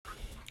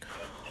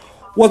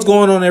What's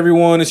going on,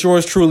 everyone? It's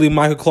yours truly,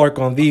 Michael Clark,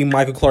 on the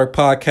Michael Clark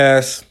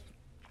Podcast.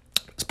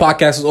 This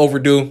podcast is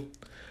overdue.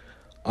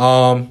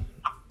 Tomorrow,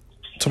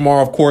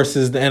 of course,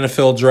 is the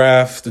NFL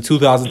Draft, the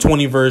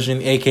 2020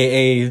 version,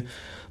 a.k.a.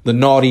 the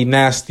naughty,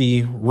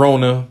 nasty,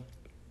 Rona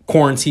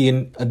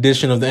quarantine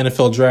edition of the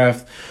NFL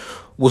Draft,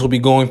 which will be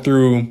going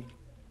through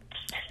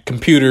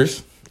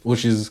computers,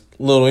 which is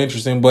a little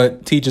interesting,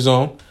 but teach his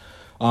own.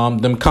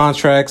 Them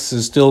contracts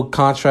is still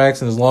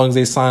contracts, and as long as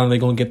they sign them, they're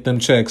going to get them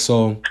checks.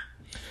 So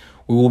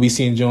we will be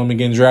seeing gentlemen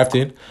getting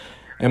drafted.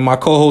 And my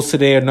co-hosts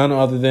today are none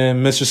other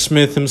than Mr.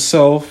 Smith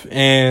himself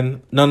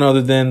and none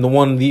other than the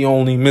one, the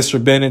only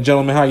Mr. Bennett.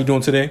 Gentlemen, how you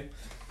doing today?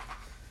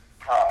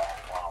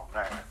 Oh,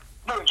 man.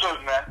 Doing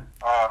good, man.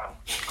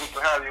 Good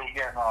to have you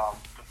again,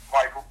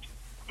 Michael.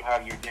 Good to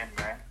have you again,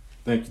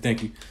 man.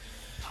 Thank you.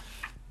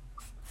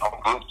 I'm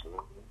good, sir.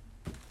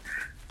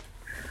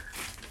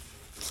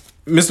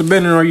 Mr.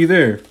 Bennett, are you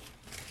there?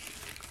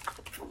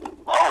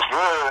 I'm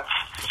good.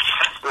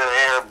 Still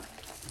here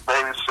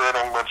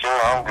babysitting, but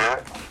I'm good.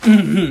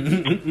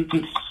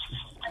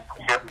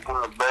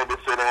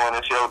 Babysitting when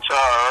it's your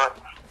child.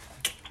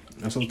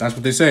 That's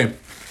what they say.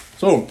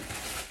 So,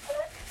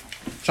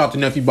 shout out to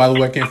nephew, by the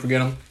way. I can't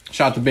forget him.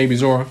 Shout out to baby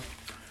Zora.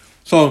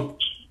 So,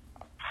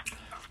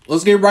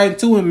 let's get right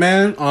into it,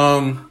 man.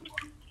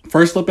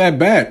 First up at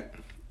bat,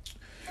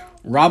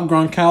 Rob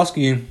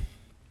Gronkowski,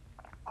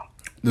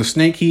 the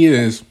snake he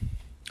is,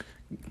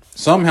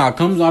 somehow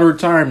comes out of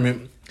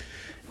retirement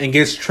and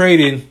gets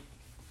traded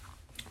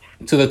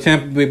to the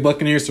Tampa Bay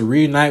Buccaneers to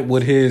reunite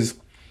with his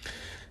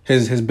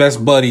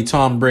best buddy,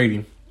 Tom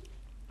Brady.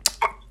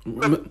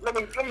 Let me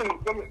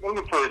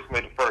first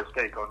make the first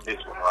take on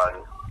this one,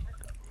 right?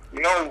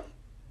 You know,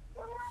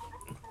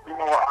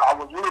 I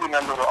was reading a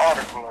little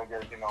article, I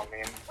guess,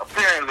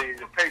 apparently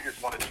the Patriots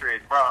want to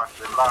trade Gronk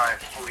to the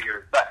Lions 2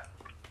 years back.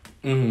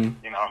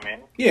 Mm-hmm. You know what I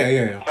mean?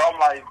 Yeah. So I'm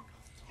like,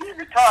 he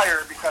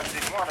retired because he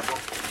didn't want to go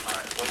to the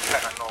Lions, so he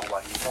kind of know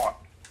what he wants.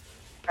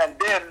 And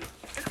then,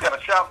 it's going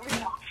to shock me.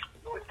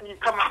 He's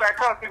coming back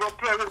up to go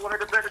play with one of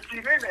the better teams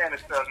in the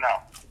NFL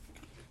now.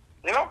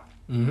 You know?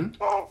 Mm-hmm.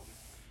 So,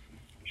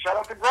 shout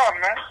out to Gronk,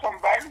 man.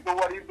 Come back, do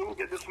what he do,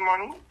 get this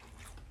money,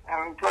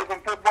 and play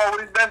some football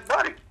with his best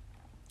buddy.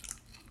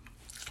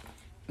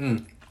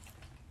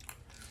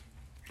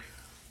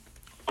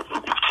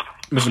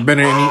 Mr.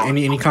 Bennett,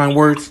 any kind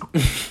words? I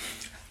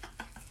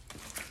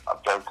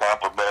think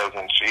Tampa Bay's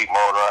in cheat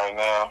mode right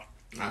now.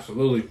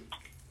 Absolutely.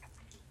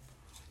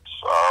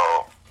 So,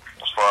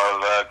 as far as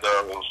that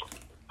goes,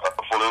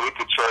 hopefully we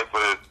could trade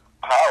for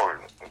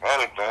Howard, if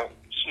anything.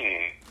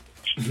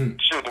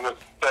 Shoot him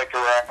take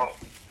around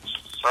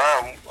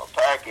a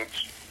package.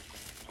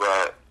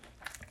 But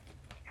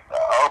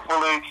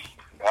hopefully,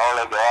 I don't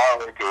let the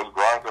Howard because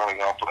Gronk's only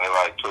going to play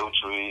like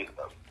 2-3,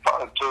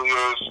 probably 2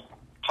 years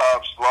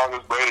tops, long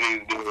as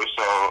Brady's doing.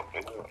 So,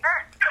 it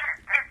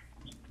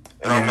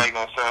don't make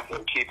no sense to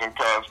keep him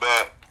past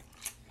that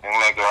and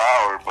let go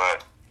Howard.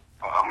 But,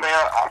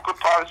 I could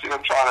probably see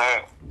them trying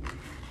to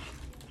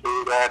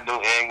do that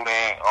New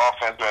England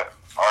offense with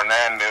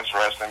Hernandez,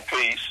 rest in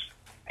peace,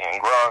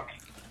 and Gronk.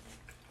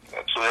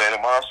 That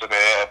two-headed monster they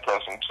had,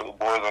 plus some two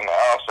boys on the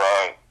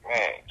outside.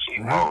 Man,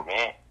 cheap mode,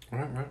 man.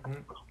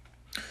 Right.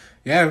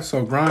 Yeah,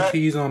 so Gronk,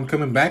 he's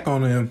coming back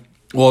on him.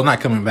 Well, not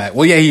coming back.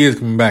 Well, yeah, he is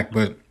coming back,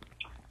 but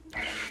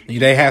he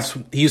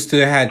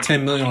still had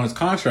 $10 million on his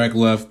contract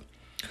left.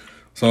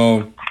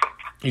 So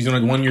he's on a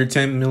 1-year,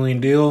 $10 million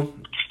deal.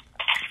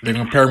 They're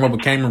gonna pair him up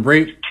with Cameron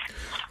Brate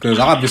because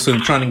obviously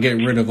they're trying to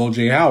get rid of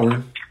O.J.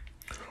 Howard.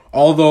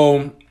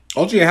 Although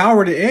O.J.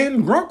 Howard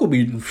and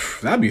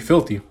Gronk that'd be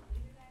filthy.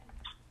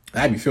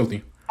 That'd be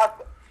filthy.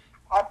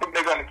 I think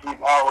they're gonna keep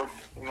Howard.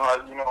 As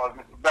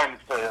Mr. Bennett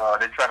said,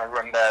 they're trying to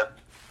run that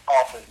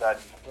offense that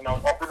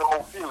up in the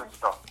whole field and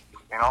stuff.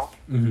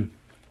 Mm-hmm.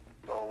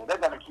 So they're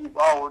gonna keep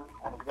Howard,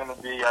 and it's gonna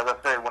be, as I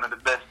said, one of the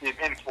best teams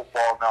in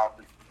football now.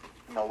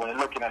 When you're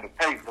looking at the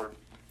paper,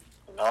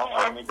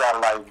 and you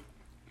got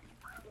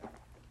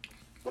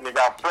when they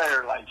got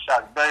players like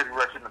Shaq Brady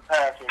rushing the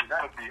pass, so you're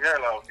gonna see hair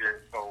out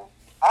here. So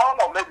I don't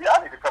know, maybe I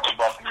need to come to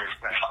Buccaneers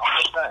fan. I'm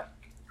just saying.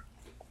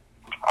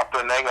 I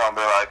think they're gonna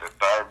be like the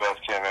third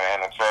best team in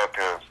the NFL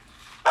because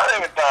not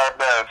even third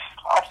best.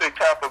 I see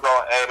Tampa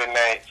going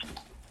 8-8.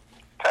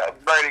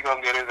 Brady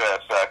gonna get his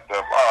ass sacked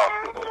up.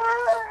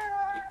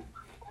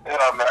 It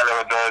don't matter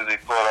what jersey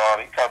he put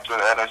on. He comes to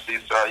the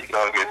NFC side, you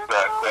gonna get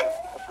sacked up.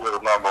 That's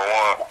little number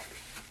one.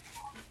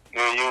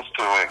 Get used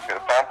to it,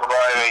 because Tampa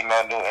Bay ain't no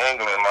New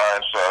England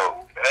line, so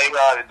they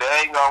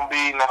ain't gonna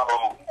be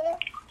no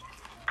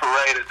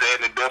parade at the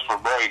end of this for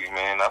Brady,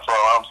 man. That's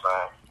all I'm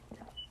saying.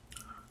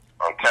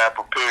 On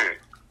Tampa, period.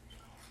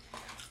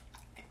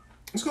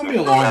 It's gonna be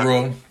a long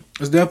road.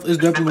 It's definitely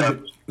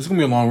gonna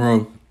be a long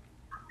road.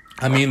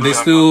 I mean, they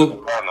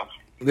still.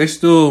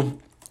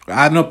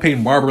 I know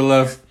Peyton Barber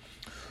left.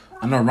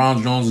 I know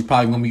Ron Jones is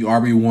probably gonna be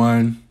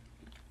RB1.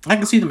 I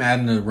can see them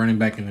adding a running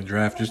back in the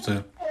draft just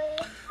to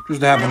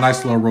have a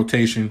nice little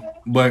rotation.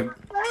 But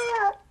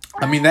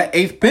I mean, that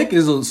 8th pick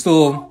is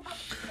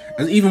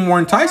even more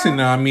enticing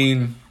now. I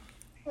mean,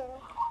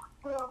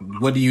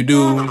 What do? You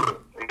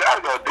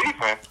gotta go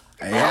defense.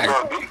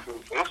 Yeah.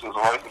 This is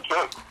what it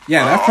took.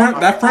 Yeah,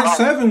 that front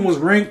seven was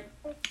ranked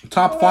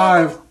top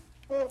 5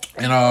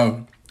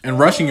 in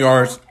rushing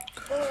yards.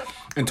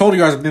 And total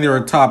yards, I think they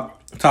were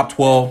top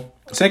 12.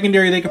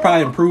 Secondary, they could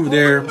probably improve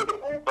there. But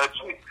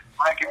you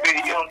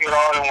don't get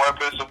all them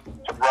weapons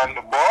to run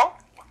the ball.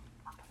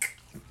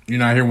 You're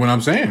not hearing what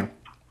I'm saying.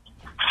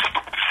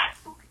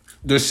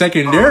 The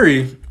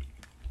secondary,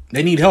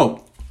 they need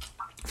help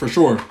for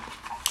sure.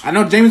 I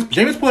know James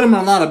put them in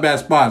a lot of bad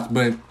spots,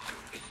 but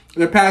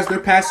their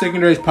pass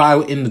secondary is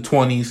probably in the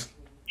 20s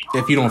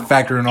if you don't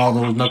factor in all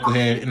those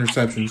knucklehead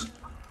interceptions,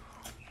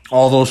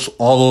 all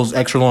those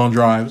extra long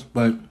drives.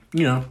 But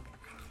you know,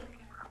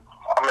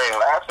 I mean,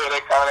 last year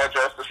they kind of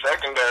addressed the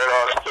secondary and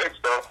all that fixed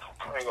stuff.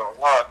 I ain't gonna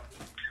lie.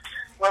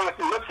 Well, if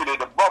you look at it,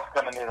 the Bucks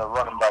gonna need a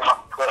running back. I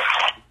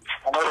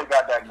know they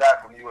got that guy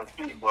from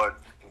USC, but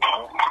you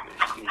know,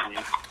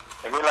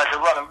 they really like to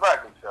running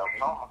back himself. You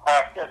know,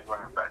 pass catch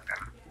running back.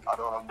 I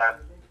don't know if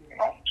that's, you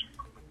know,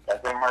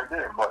 that's him right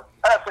there. But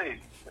I say,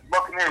 the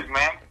Buccaneers,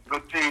 man,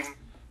 good team.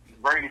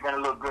 Brady been a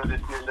little good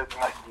this year, looking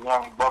like the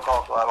young Buck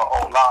also have an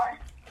old line.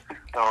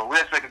 So we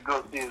expect a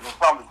good season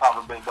from the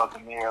Tampa Bay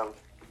Buccaneers,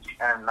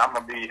 and I'm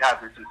gonna be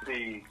happy to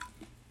see,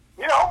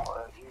 you know,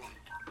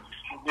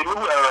 the new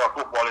era of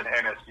football in the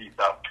NFC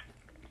South.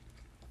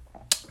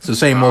 it's the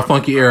same old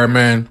funky era,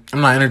 man. I'm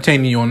not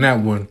entertaining you on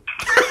that one,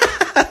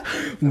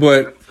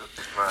 but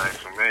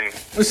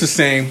it's the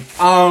same.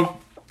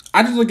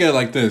 I just look at it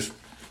like this: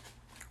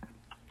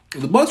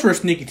 the Bucs were a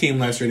sneaky team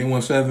last year. They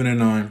won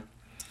 7-9.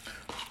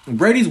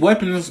 Brady's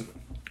weapons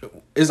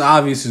is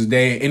obvious as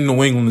day in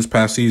New England this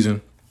past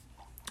season.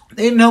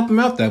 They didn't help him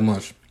out that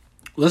much.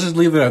 Let's just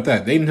leave it at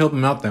that. They didn't help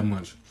him out that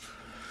much.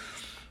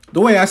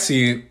 The way I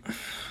see it,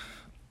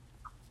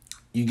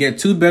 you get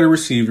 2 better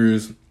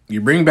receivers. You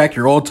bring back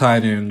your old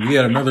tight end. You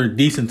get another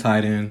decent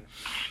tight end.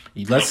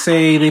 Let's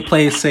say they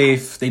play it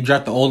safe. They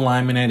draft the old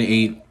lineman at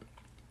 8.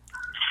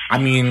 I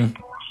mean,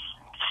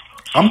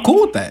 I'm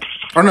cool with that.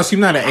 Or no, excuse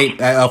me, not at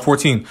 8, at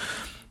 14.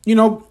 You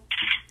know,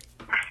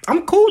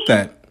 I'm cool with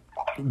that.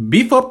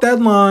 Beef up that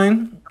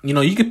line. You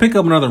know, you can pick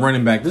up another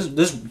running back.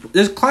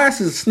 This class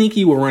is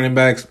sneaky with running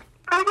backs.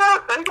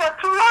 They got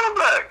 2 running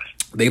backs.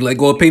 They let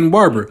go of Peyton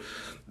Barber.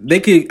 They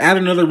could add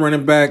another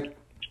running back.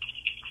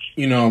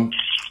 You know,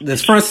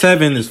 this front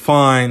 7 is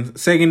fine.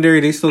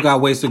 Secondary, they still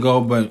got ways to go,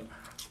 but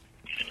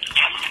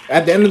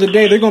at the end of the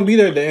day, they're going to be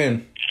there at the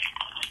end.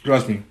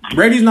 Trust me.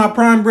 Brady's not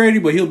prime Brady,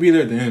 but he'll be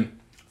there at the end.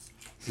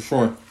 For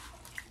sure.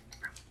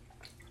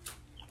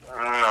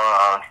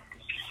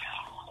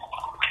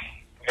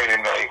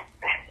 8-8.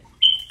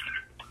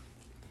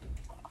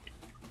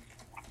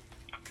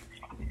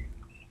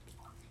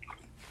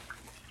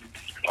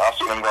 I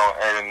see them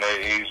going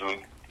 8-8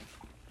 easily.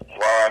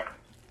 Why?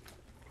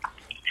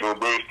 Drew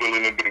Brees still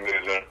in the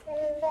division.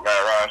 Matt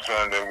Ryan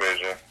still in the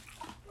division.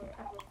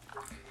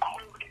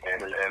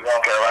 And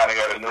Carolina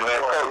got a new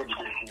head coach.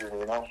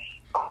 You know?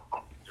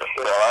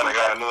 Carolina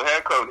got a new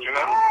head coach, you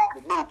know?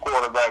 The new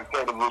quarterback,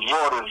 Teddy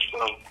Bridgewater, so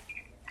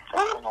I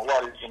don't know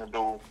what he's going to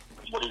do,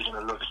 but he's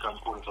going to look to come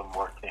put some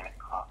work in.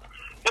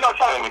 You know,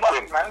 talking about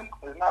it, man,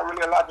 there's not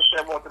really a lot to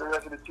say about the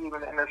rest of the team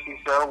in the NFC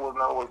South.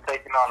 We're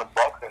taking on the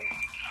Bucs and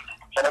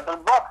set up the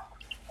Bucs.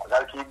 I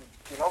got to keep,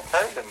 you know,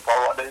 paying them for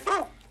what they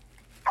do.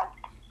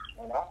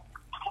 You know?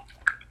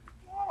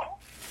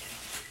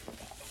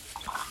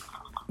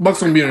 Bucks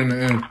gonna be in the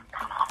end.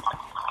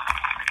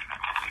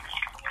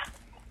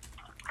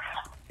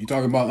 You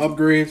talking about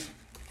upgrades?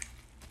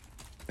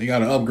 They got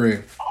to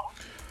upgrade.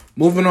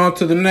 Moving on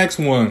to the next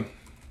one.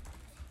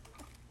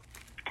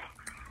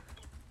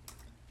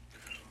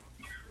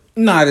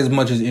 Not as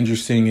much as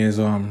interesting as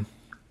the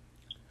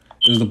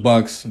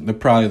Bucks. They're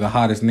probably the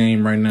hottest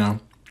name right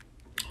now.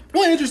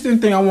 One interesting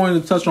thing I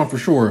wanted to touch on for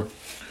sure.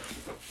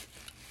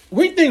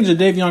 Where do you think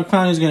Jadeveon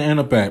Clowney is going to end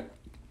up at?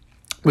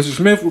 Mr.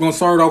 Smith, we're going to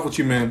start it off with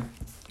you, man.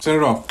 Set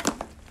it off.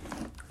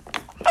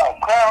 Oh,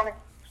 Clowney?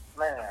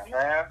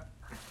 Man.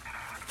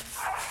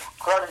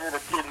 Clowney is a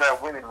team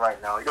that's winning right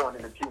now. You don't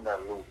need a team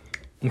that's losing.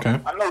 Okay.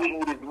 I know he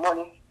needed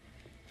money.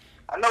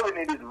 And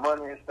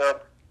stuff.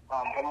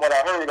 From what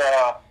I heard,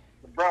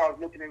 the Browns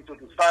looking into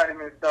to sign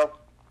him and stuff.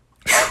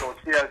 Also,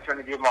 Seattle trying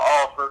to give him an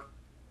offer.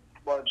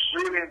 But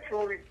really and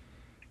truly,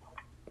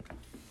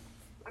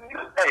 hey,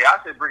 I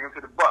said bring him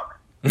to the Bucs.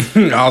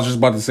 I was just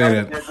about to say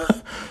that.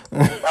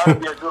 That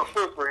would be a good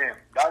fit for him.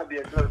 That would be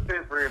a good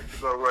fit for him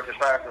to go rush the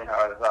passer on the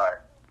other side.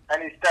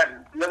 And he's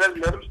standing. Let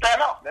him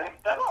stand up.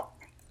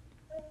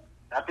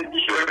 I think he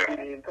should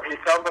be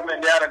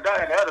compliment the other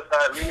guy on the other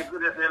side. Really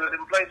good as they let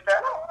him play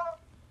stand up.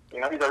 You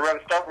know, he's a run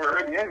stopper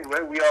already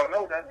anyway. We all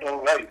know that.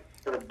 So, hey,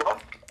 to the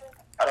Bucs.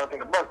 I don't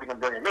think the Bucs can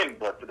bring him in,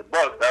 but to the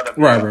Bucs, that'll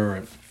be right.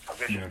 I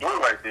guess you do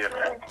right there,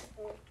 man.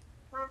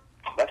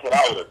 That's what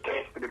I would have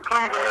done. The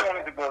Cleveland, I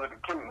wanted to go to the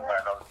Cleveland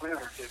right now. The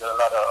Cleveland got a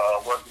lot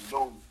of work to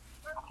do,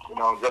 you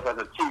know, just as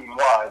a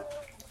team-wide.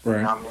 Right.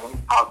 You know what I mean?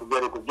 How to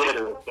get it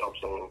together and stuff.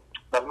 So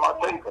that's my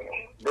take on it.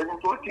 They're going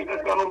to a team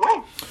that's going to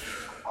win.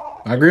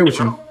 I agree with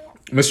you.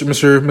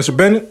 Mr.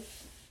 Bennett?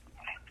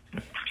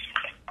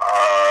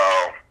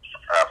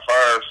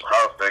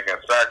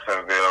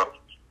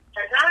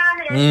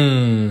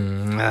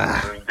 And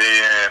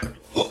then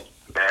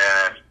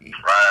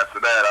right after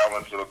that, I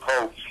went to the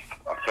Colts.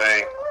 I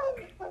think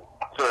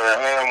to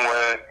him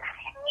with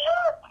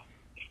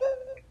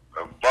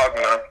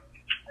Buckner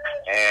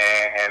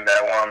and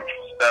that one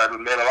stud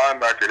middle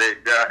linebacker they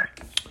got.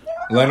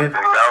 Leonard?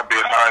 I think that would be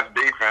a nice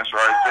defense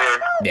right there.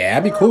 Yeah,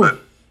 that'd be cool.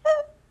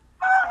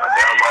 But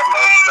they don't got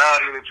no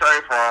value to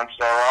trade for him,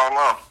 so I don't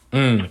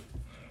know.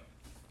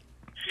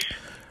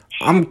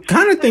 I'm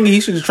kind of thinking he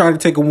should just try to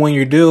take a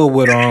 1-year deal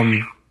with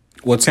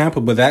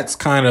Tampa, but that's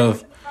kind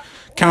of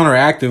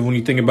counteractive when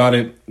you think about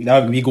it.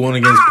 That would be going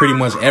against pretty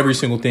much every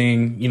single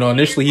thing. You know,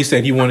 initially he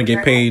said he wanted to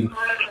get paid,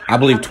 I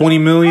believe, $20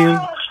 million,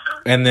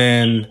 and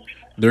then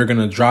they're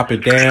gonna drop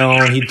it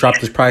down. He dropped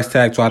his price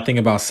tag to I think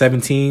about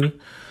 17.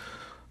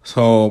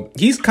 So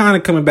he's kind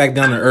of coming back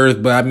down to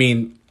earth. But I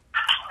mean,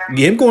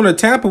 him going to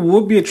Tampa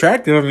would be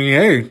attractive. I mean,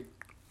 hey,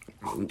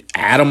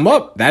 add him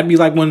up. That'd be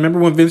like remember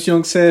when Vince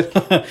Young said,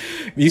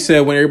 he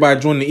said when everybody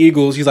joined the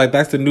Eagles, he's like,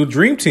 that's the new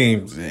dream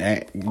team.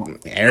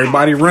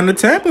 Everybody run to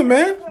Tampa,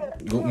 man.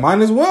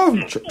 Might as well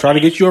try to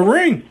get you a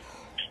ring.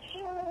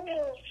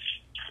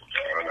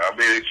 That'll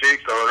be the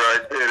cheat code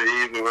right there, the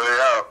easy way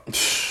out.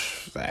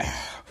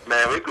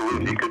 Man, we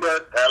could get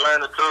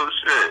Atlanta too.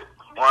 Shit,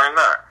 why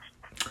not?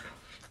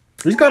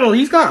 He's got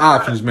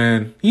options,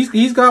 man.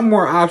 He's got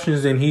more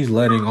options than he's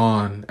letting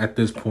on at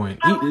this point.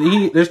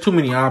 There's too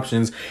many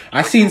options.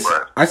 I seen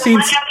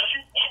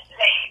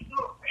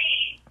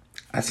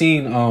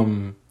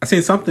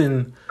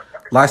something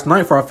last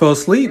night before I fell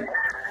asleep.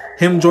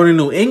 Him joining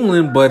New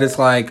England, but it's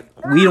like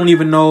we don't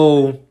even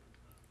know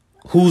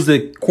who's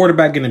the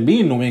quarterback going to be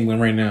in New England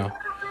right now.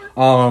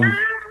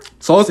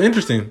 So it's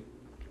interesting.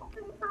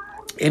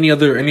 Any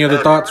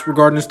other thoughts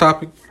regarding this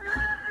topic?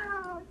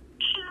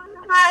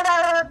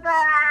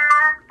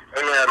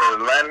 Any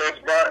other landing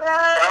spot?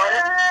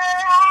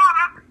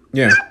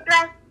 Yeah. He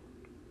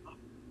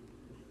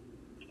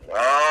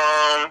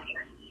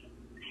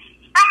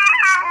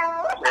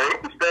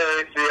can stay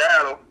in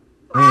Seattle.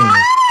 I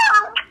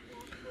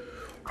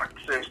can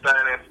see him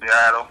staying in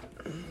Seattle.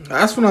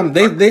 That's what I'm.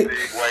 They wait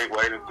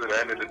until the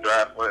end of the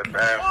draft for it,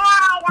 man.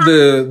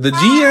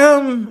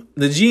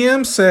 The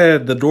GM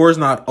said the door's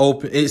not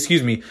open.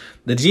 Excuse me.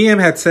 The GM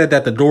had said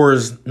that the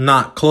door's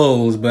not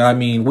closed, but I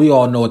mean, we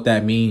all know what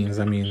that means.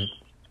 I mean,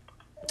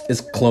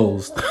 it's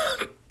closed.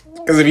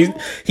 Because if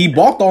he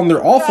balked on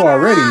their offer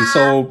already,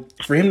 so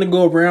for him to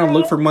go around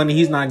look for money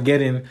he's not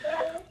getting,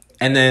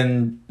 and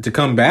then to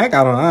come back,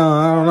 I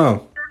don't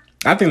know.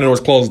 I think the door's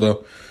closed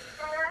though.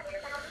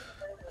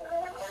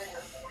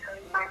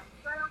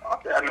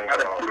 I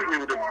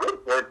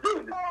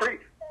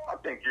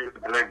think you're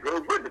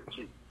good with the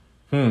Chiefs.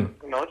 You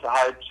know, it's a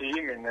high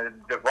team, and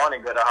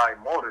Devontae got a high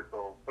motor,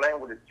 so playing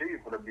with the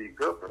Chiefs would be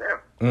good for them.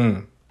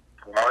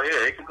 Oh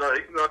yeah, he could go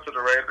to the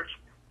Raiders.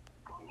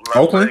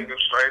 Oakland? Vegas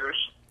Raiders.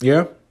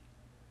 Yeah.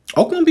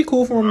 Oakland would be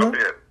cool for him, though.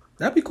 Yeah.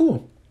 That'd be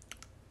cool.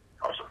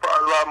 I'm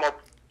surprised a lot more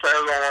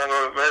players don't want to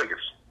go to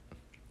Vegas.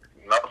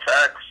 No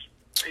tax.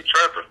 He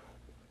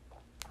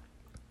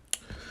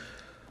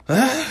tripping.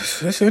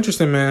 That's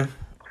interesting, man.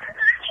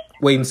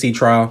 Wait and see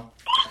trial.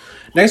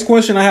 Next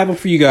question I have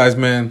for you guys,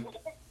 man.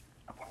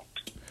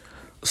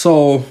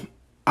 So,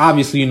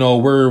 obviously, you know,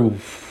 we're,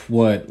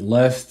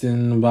 less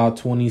than about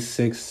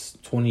 26,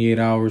 28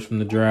 hours from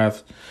the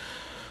draft.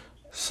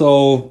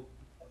 So,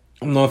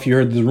 I don't know if you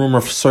heard the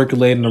rumor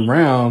circulating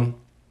around.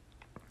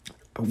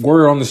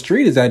 Word on the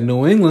street is that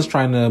New England's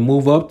trying to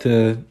move up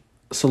to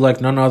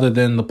select none other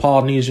than the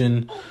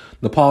Polynesian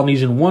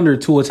wonder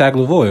Tua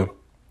Tagovailoa.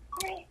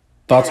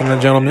 Thoughts on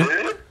that, gentlemen?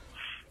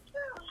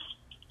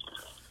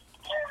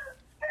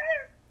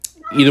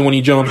 Either one of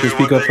you gentlemen can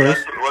speak up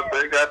first. What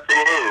they got to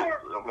lose?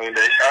 I mean,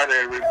 they got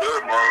every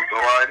good one, so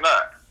why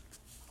not?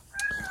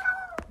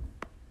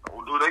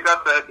 Do they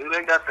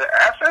got the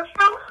assets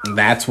though?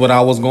 That's what I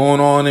was going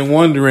on and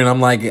wondering.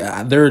 I'm like,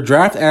 their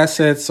draft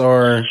assets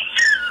they're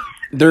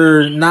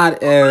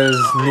not as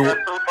They got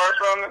 2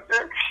 first round this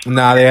year?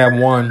 Nah, they have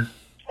 1.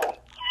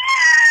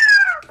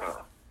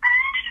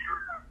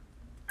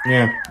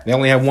 Yeah, they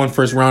only have 1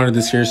 first rounder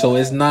this year, so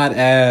it's not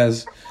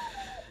as.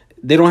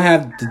 They don't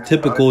have the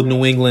typical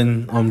New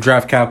England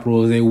draft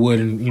capital as they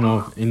would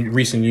in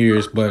recent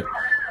years, but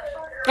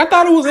I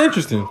thought it was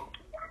interesting.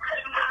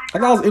 I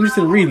thought it was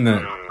interesting reading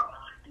that.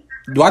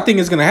 Do I think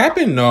it's gonna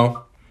happen?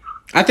 No.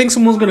 I think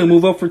someone's gonna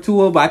move up for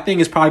Tua, but I think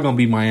it's probably gonna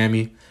be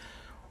Miami.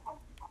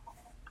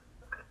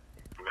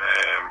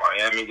 Man,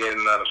 Miami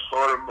getting another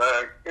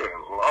quarterback. Good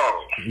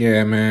Lord.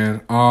 Yeah,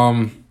 man.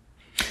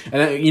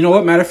 And you know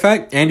what? Matter of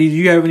fact, Andy, do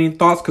you have any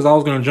thoughts? Because I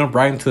was gonna jump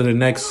right into the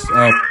next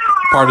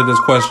part of this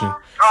question.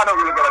 I don't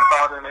really got a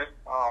thought in it.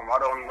 I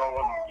don't know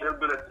what they're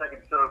good at taking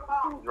care of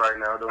shoes right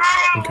now, though.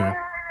 Okay.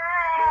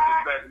 He's the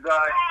best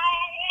guy.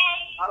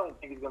 I don't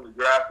think he's going to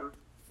draft him.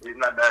 He's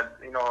not that,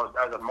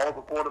 as a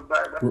mobile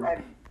quarterback. That's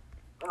not,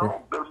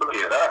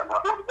 Yeah, that.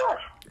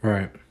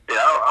 Right. Yeah,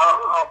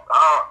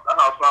 I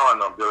don't sound like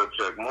no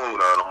Belichick move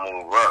though to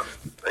move up.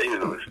 They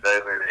usually stay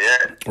where they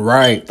at.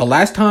 Right. The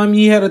last time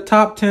he had a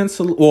top 10,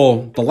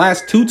 the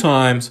last 2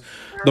 times,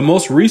 The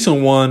most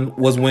recent one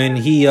was when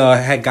he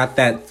had got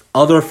that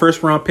other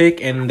first round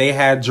pick, and they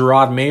had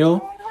Gerard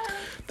Mayo.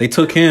 They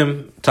took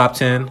him top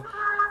 10.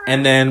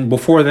 And then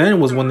before then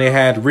was when they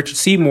had Richard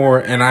Seymour,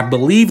 and I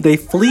believe they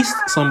fleeced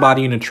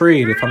somebody in a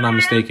trade, if I'm not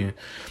mistaken.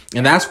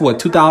 And that's what,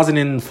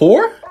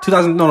 2004?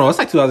 No, it's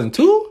like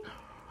 2002?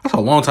 That's a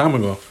long time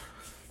ago.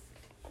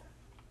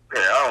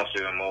 Yeah, I don't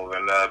see them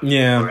moving up.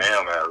 Yeah. For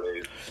him, at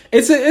least.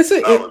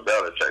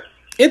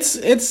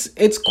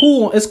 It's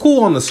cool. It's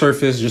cool on the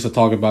surface just to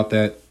talk about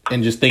that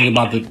and just think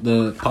about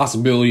the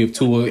possibility of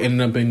Tua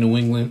ending up in New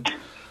England.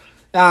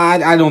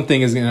 I don't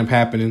think it's gonna end up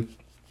happening.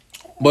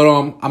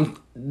 But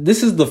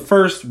this is the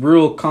first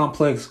real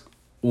complex.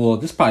 Well,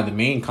 this is probably the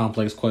main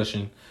complex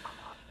question.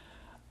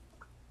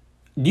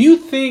 Do you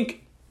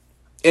think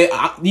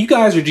you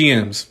guys are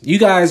GMs? You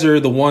guys are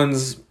the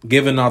ones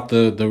giving out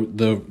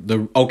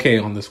the okay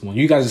on this one.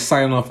 You guys are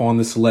signing off on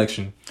this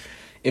selection.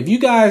 If you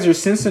guys are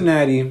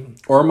Cincinnati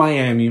or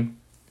Miami,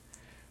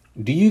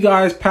 do you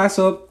guys pass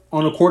up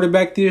on a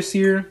quarterback this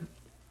year?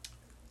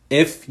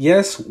 If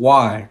yes,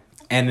 why?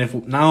 And if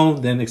no,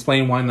 then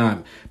explain why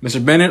not.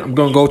 Mr. Bennett, I'm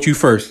going to go with you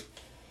first.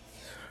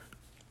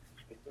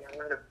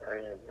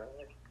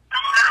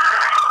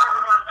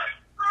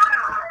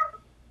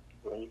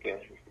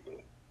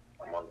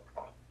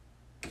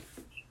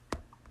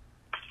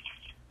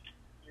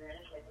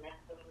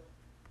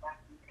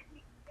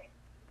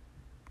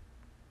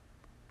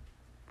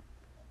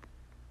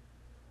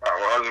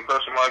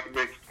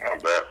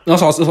 No,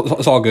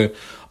 it's all good.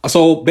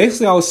 So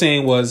basically, I was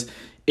saying was,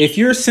 if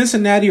you're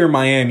Cincinnati or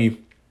Miami,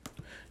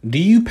 do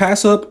you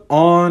pass up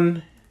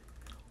on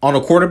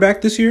a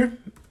quarterback this year?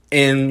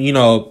 And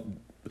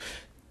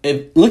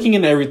looking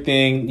into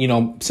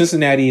everything,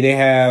 Cincinnati, they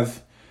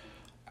have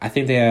a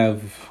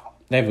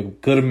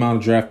good amount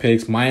of draft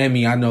picks.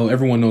 Miami, I know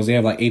everyone knows they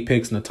have like 8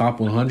 picks in the top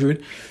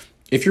 100.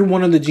 If you're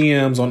one of the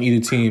GMs on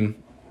either team,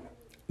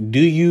 do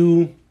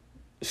you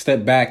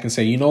step back and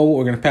say,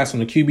 we're going to pass on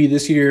the QB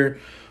this year?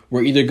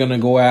 We're either going to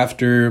go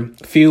after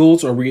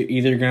Fields or we're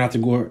either going to have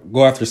to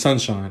go after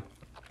Sunshine.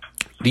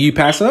 Do you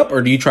pass up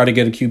or do you try to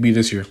get a QB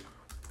this year? If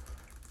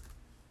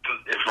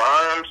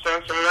I am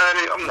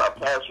Cincinnati, I'm not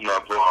passing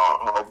up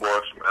on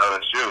homeboys from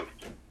LSU.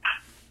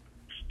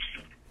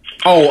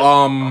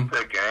 I'm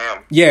picking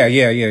him. Yeah.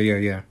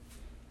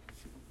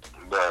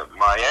 But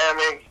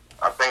Miami,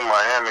 I think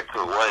Miami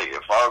could wait.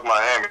 If I was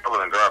Miami, I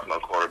wouldn't draft no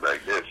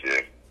quarterback this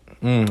year.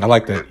 I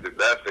like that. If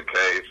that's the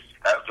case,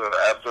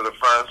 after the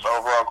first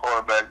overall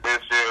quarterback this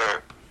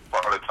year,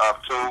 for the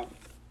top 2,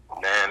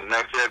 then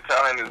next year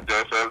talent is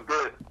just as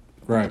good.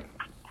 Right.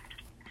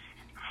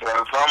 So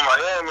if I'm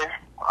Miami,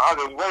 I'll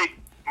just wait.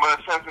 But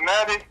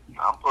Cincinnati,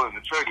 I'm pulling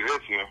the trigger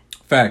this year.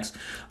 Facts.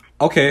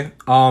 Okay.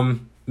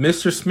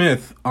 Mr.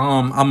 Smith,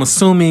 I'm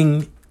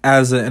assuming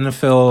as an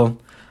NFL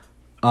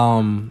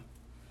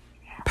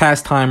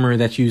pastimer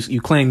that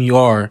you claim you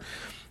are,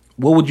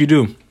 what would you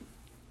do?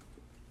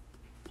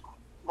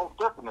 Most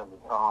definitely.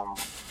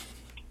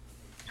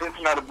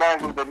 Cincinnati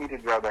Bengals, they need to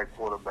grab that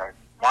quarterback.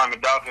 Miami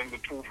Dolphins, the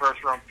 2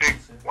 first-round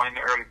picks, one in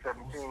the early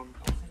 17.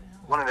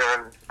 One in the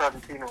early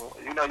 17.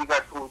 You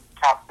got 2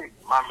 top picks.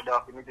 Miami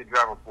Dolphins need to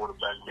grab a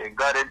quarterback. They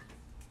got it.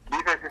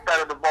 Defensive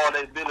side of the ball,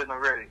 they building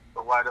already.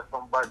 So why does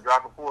somebody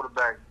drop a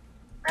quarterback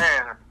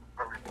and a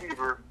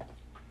receiver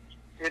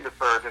in the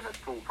third and the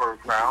 2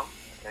 first round?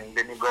 And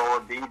then you go a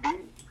DB.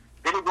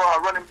 Then you go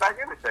out running back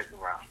in the second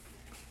round.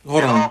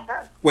 Hold on.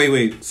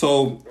 Wait.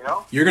 So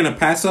you're going to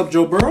pass up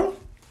Joe Burrow?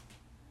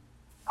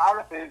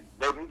 Honestly,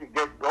 they need to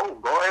go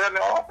ahead and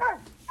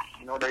offense.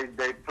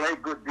 They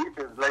played good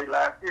defense late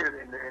last year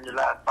in the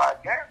last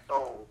 5 games.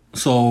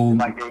 So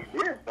like they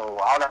did. So all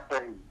I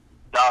say,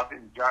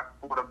 Dolphins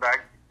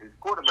quarterback is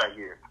quarterback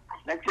here.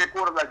 Next year,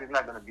 quarterback is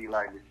not going to be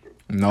like this year.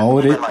 No,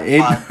 it.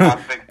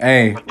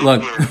 Hey,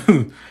 look,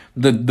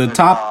 the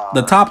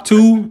top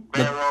 2.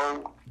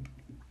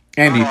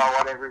 Andy,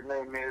 whatever his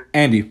name is.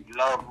 Andy.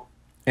 Love.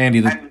 Andy.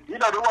 And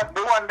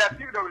the one that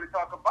you don't really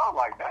talk about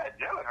like that,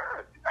 Jalen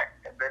Hurts.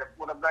 Better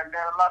put him back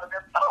there a lot of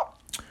them stuff.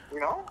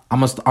 I'm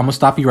gonna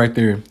stop you right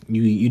there.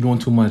 You doing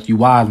too much. You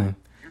wilding.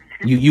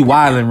 You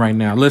wilding right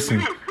now.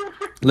 Listen.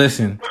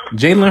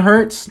 Jalen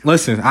Hurts.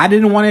 Listen, I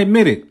didn't want to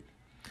admit it.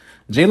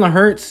 Jalen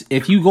Hurts.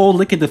 If you go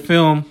look at the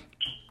film,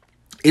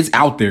 it's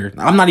out there.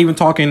 I'm not even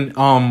talking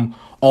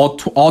all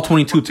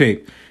 22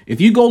 tape. If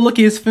you go look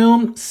at his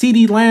film,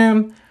 CeeDee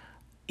Lamb,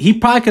 he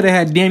probably could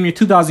have had damn near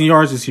 2,000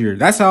 yards this year.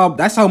 That's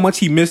how much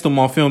he missed him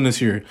on film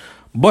this year.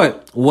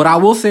 But what I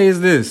will say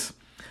is this.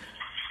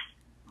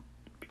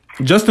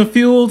 Justin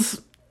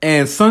Fields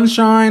and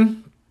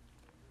Sunshine,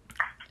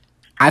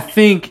 I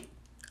think,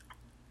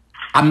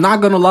 I'm not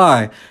going to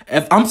lie.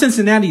 If I'm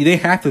Cincinnati, they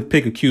have to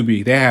pick a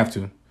QB. They have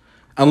to.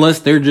 Unless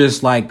they're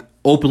just like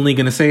openly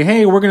going to say,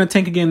 hey, we're going to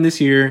tank again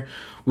this year.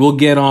 We'll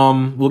get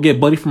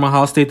Buddy from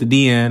Ohio State to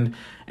the end,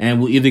 and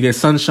we'll either get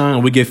Sunshine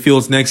or we get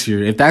Fields next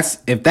year. If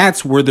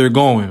that's where they're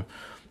going.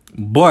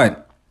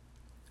 But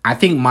I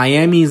think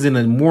Miami's in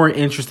a more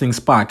interesting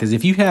spot because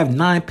if you have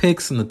 9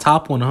 picks in the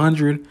top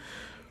 100,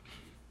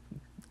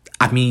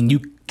 I mean, you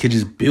could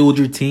just build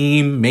your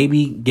team,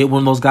 maybe get one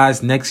of those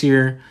guys next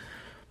year.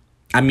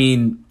 I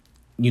mean,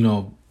 you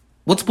know,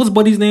 what's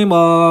Buddy's name?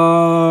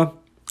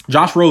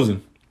 Josh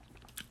Rosen.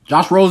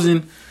 Josh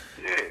Rosen,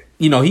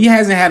 you know, he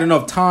hasn't had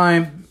enough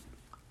time,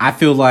 I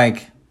feel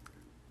like,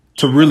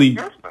 to really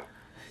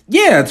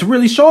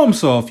show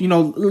himself. You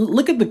know,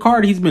 look at the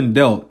card he's been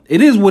dealt.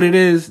 It is what it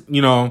is,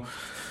 you know.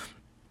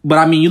 But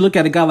I mean, you look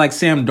at a guy like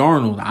Sam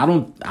Darnold. I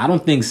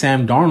don't think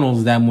Sam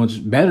Darnold's that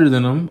much better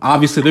than him.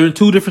 Obviously, they're in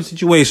two different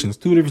situations.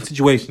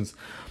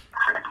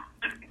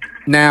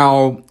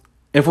 Now,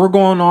 if we're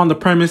going on the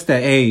premise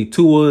that, hey,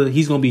 Tua,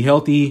 he's gonna be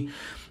healthy,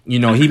 you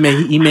know, he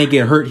may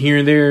get hurt here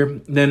and there,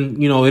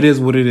 then, you know, it is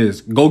what it is.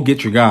 Go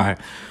get your guy.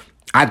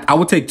 I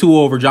would take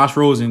Tua over Josh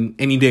Rosen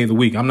any day of the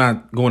week. I'm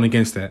not going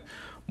against that.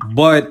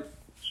 But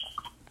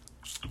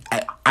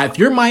if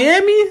you're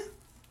Miami,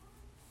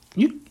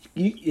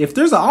 if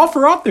there's an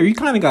offer out there, you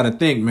kind of got to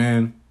think,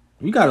 man.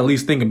 You got to at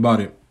least think about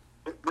it.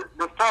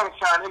 The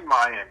sunshine in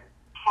Miami.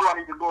 I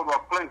need to go to a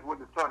place where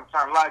the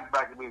sunshine lights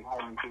back in his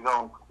home, his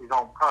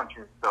own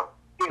country and stuff,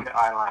 in the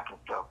islands and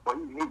stuff. But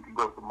you need to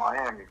go to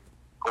Miami,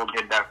 go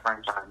get that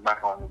franchise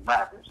back on the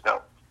map and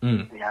stuff. You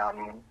know what I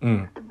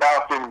mean? The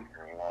Dolphins,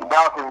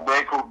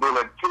 they could build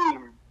a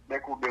team. They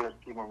could build a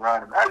team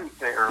around them. As you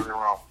said earlier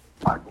on,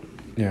 Michael.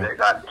 Yeah. They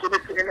got in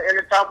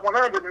the top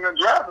 100 in the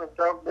draft and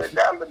stuff. They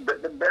got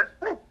the best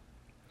thing.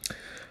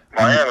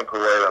 Miami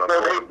could wait on a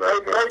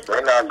quarterback.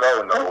 They're not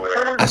going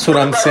nowhere. That's what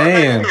I'm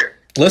saying.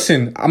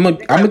 Listen, I'm a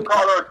call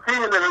her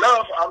Field and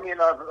Love. I mean,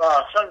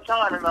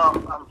 Sunshine and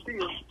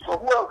Field. But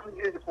who else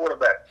is the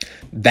quarterback?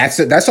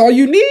 That's all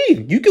you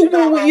need. You can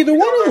win with either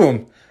one of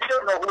them. You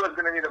don't know who is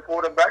going to need a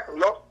quarterback.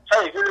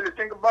 Hey, if you really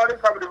think about it,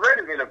 probably the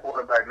Raiders need a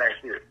quarterback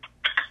next year.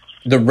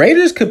 The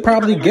Raiders could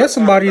probably get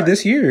somebody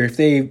this year if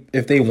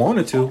they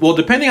wanted to. Well,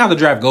 depending how the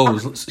draft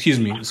goes. Excuse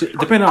me.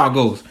 Depending on how it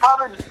goes.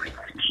 Probably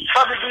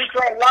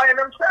Detroit Lions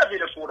themselves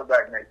need a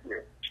quarterback next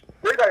year.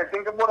 We got to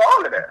think about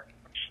all of that.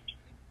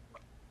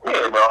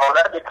 Yeah, but all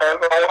that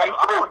depends on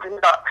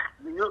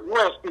you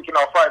ain't speaking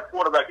on five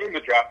quarterback in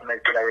the draft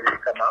next year that ready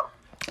to come out.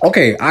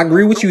 Okay, I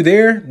agree with you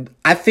there.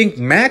 I think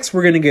max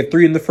we're gonna get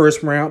 3 in the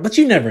first round, but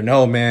you never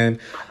know, man.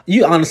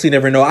 You honestly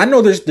never know. I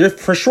know there's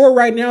for sure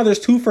right now there's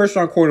 2 first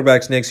round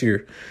quarterbacks next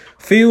year,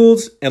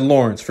 Fields and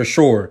Lawrence for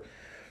sure.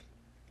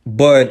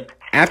 But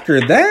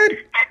after that,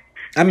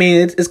 I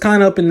mean it's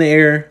kind of up in the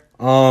air.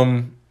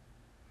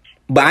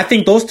 But I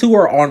think those 2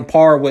 are on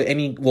par with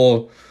any.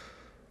 Well,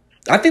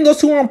 I think those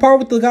 2 are on par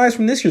with the guys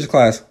from this year's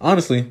class.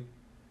 Honestly.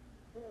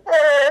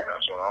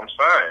 That's what I'm saying.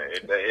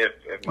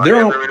 If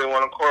Miami really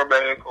want a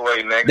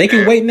quarterback, they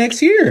can wait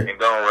next year. And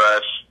don't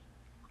rush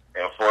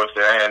and force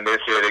their hand this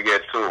year to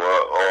get Tua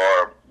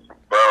or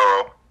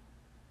Burrow.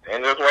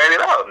 And just wait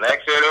it out.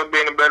 Next year they'll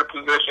be in a better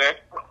position.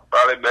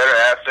 Probably better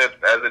assets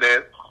as it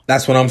is.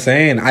 That's what I'm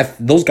saying.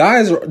 Those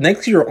guys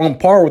next year are on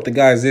par with the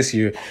guys this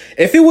year.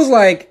 If it was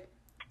like,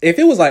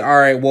 all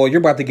right, well, you're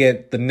about to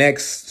get the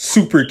next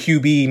super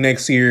QB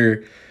next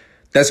year.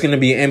 That's going to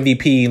be an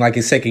MVP like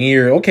his second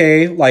year.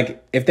 Okay,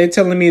 like if they're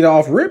telling me to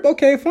off rip,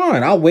 okay,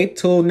 fine. I'll wait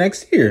till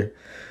next year.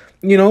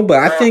 You know, but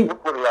I think.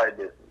 Let's put it like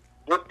this.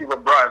 Let's see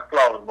what Brian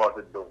Claw is about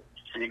to do.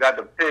 So you got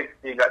the picks,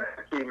 you got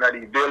the team that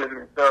he's building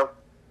and stuff.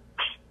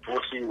 We'll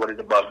see what he's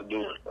about to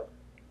do and stuff.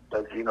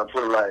 So, you know,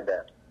 put it like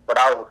that. But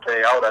I would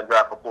say I would have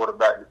drafted a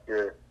quarterback this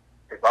year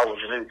if I was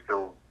in his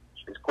shoes.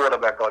 His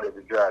quarterback out there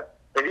to draft.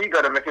 If he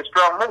got to make a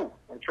strong move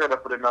and trade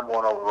up for the number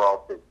 1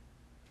 overall pick.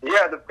 He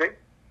had the pick.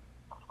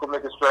 Could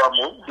make a strong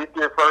move. This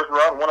year first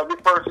round, one of the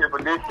first year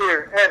for this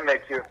year and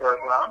next year first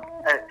round,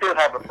 and still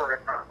have a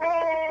first round.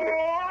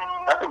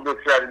 That's a good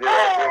strategy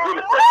right there.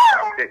 Really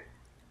second round pick.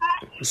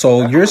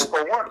 So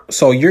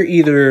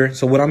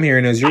what I'm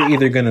hearing is you're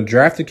either gonna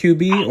draft a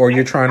QB or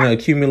you're trying to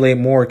accumulate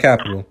more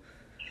capital.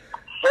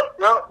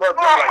 But like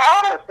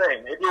I'm just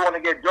saying, if you want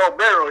to get Joe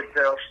Burrow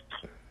itself,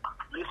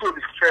 you should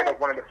just trade up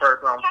one of the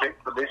first round picks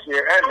for this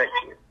year and next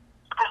year.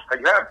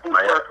 Like you have 2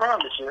 first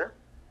round this year.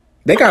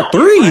 They got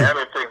 3.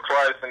 Miami picked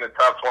twice in the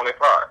top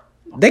 25.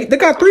 They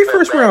got 3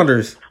 first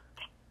rounders.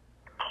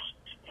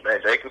 Man,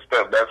 they can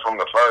step back from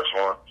the first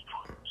one.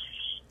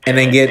 And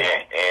then get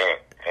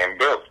and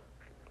build.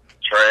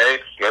 Trade,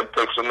 get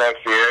picks for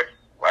next year,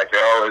 like they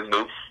always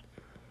do.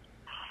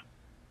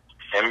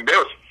 And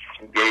build.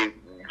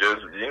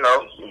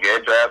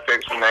 Get draft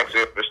picks for next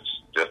year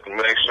just to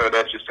make sure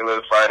that you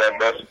solidify that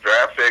best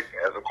draft pick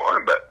as a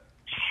quarterback.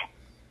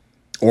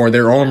 Or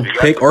their own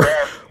pick, or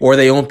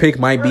their own pick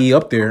might be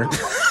up there. Well,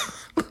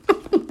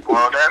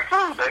 that's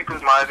true. They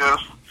might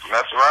just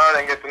mess around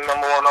and get the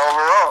number 1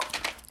 overall.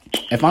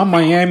 If I'm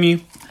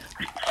Miami,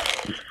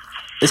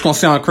 it's gonna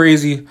sound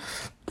crazy,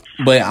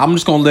 but I'm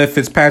just gonna let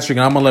Fitzpatrick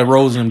and I'm gonna let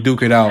Rosen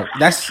duke it out.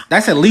 That's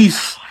at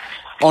least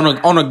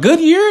on a good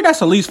year.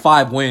 That's at least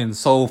 5 wins.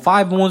 So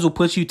 5 wins will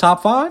put you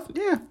top 5.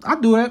 Yeah, I'll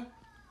do that.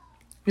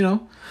 You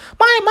know,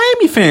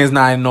 Miami fans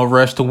not in no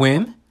rush to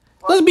win.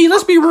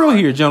 Let's be real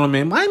here,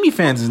 gentlemen. Miami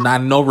fans is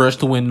not in no rush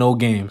to win no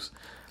games.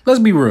 Let's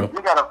be real.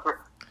 You got a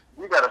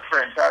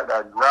franchise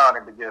that's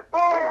drowning to get to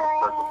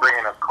bring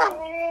in a coach.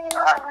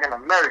 African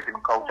American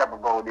coach that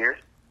would go there.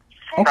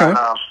 Okay. And,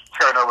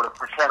 turn around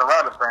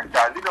the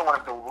franchise. You don't want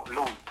him to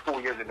lose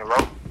 2 years in a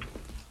row.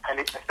 And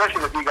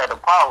especially if you got the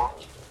power.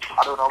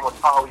 I don't know how much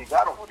power you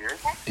got over there.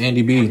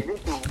 Andy B.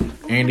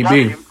 Andy B.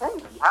 You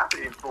have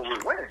to improve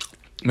with winning.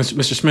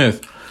 Mr.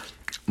 Smith,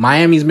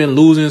 Miami's been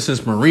losing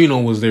since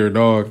Marino was there,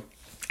 dog.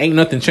 Ain't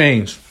nothing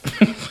changed.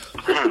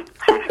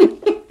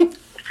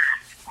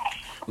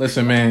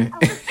 Listen, man,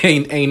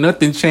 ain't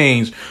nothing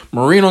changed.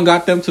 Marino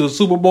got them to the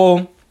Super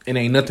Bowl, and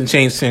ain't nothing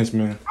changed since,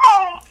 man.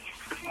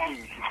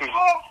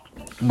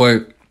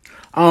 But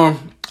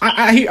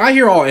I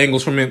hear all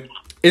angles from it.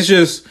 It's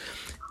just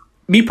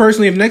me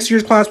personally. If next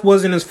year's class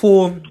wasn't as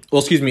full,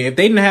 if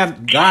they didn't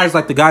have guys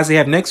like the guys they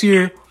have next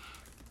year,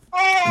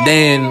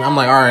 then I'm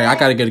like, all right, I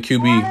gotta get a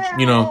QB, and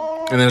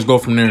then let's go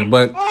from there.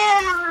 But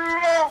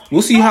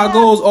we'll see how it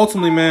goes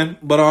ultimately, man.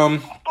 But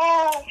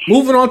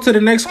moving on to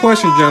the next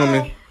question,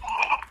 gentlemen.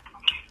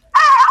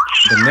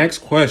 The next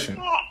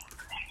question.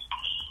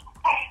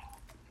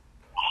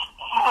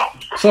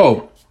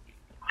 So,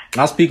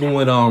 I was speaking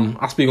with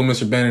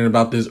Mr. Bennett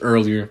about this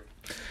earlier.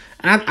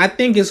 And I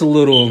think it's a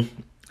little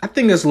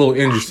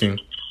interesting.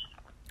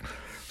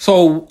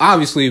 So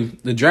obviously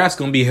the draft's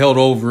gonna be held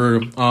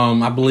over.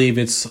 I believe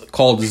it's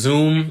called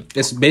Zoom.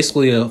 It's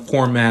basically a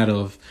format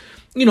of,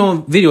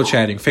 video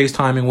chatting,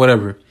 FaceTiming,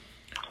 whatever.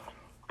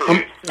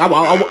 I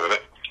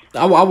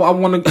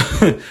want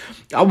to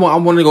I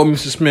want to go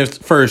Mr. Smith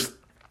first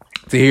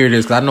to hear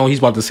this, because I know he's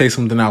about to say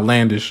something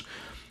outlandish.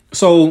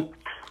 So,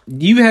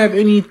 do you have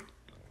any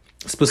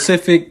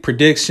specific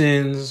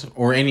predictions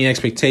or any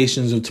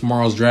expectations of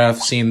tomorrow's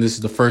draft, seeing this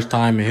is the first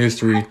time in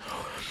history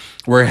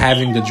we're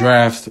having the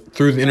draft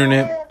through the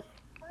internet?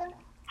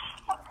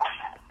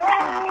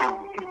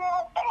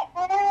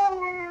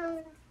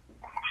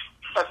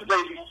 That's the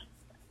baby.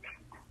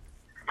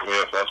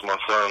 Yes, that's my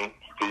son,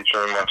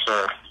 featuring my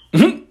son.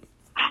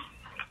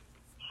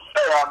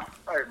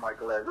 Hey,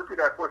 Michael, repeat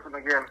that question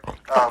again.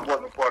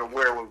 Wasn't part of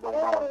where it was going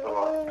on,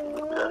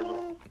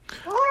 so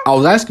I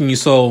was asking you,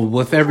 so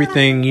with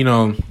everything,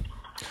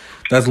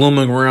 that's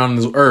looming around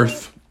this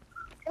earth,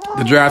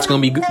 the draft's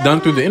going to be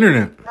done through the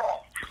internet.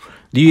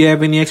 Do you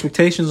have any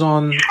expectations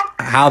on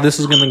how this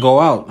is going to go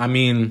out? I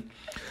mean,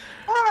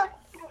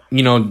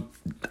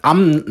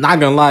 I'm not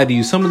going to lie to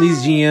you. Some of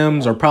these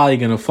GMs are probably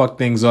going to fuck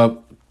things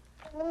up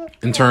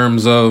in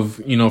terms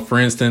of, for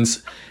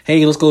instance,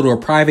 hey, let's go to a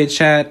private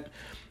chat.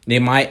 They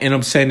might end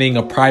up sending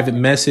a private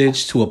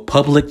message to a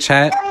public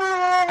chat.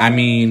 I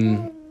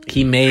mean,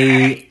 he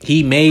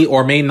may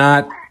or may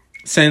not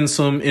send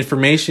some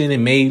information. It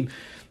may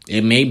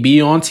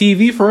be on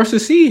TV for us to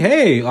see.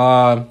 Hey,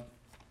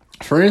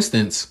 for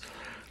instance,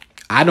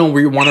 I don't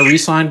want to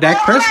re-sign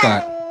Dak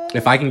Prescott.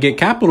 If I can get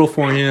capital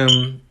for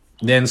him,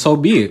 then so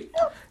be it.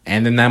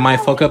 And then that might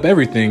fuck up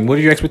everything. What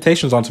are your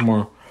expectations on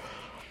tomorrow?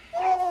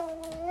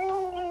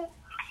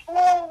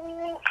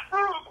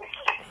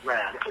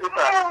 man, it's a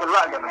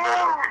lot gonna go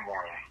on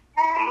tomorrow.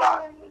 A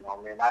lot,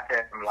 I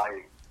can't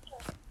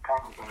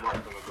count from what's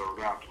gonna go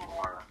down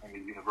tomorrow in the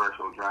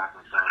universal draft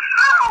and stuff.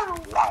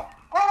 A lot.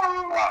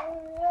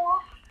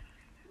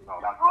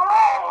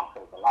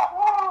 That's a lot.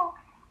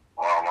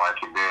 Well,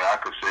 Mikey B, I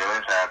could see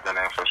this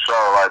happening for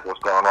sure, like what's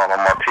going on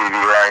my TV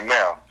right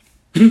now.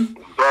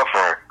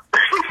 Definitely.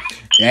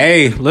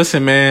 Hey,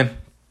 listen, man.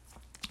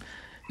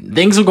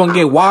 Things are gonna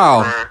get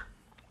wild.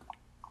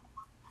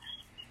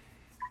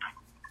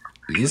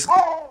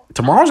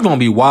 Tomorrow's gonna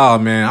be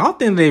wild, man. I don't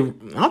think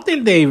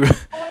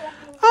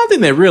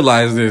they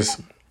realize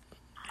this.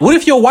 What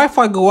if your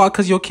Wi-Fi go out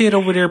because your kid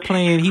over there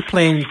playing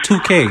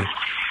 2K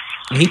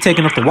and he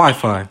taking up the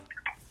Wi-Fi?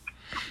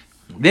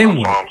 Then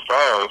what? I'm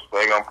saying,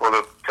 they gonna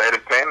take the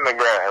pin in the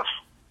grass.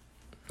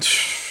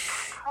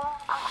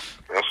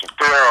 There's some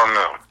fear on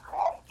them.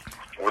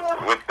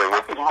 With the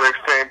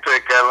 16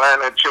 pick,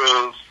 Atlanta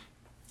choose.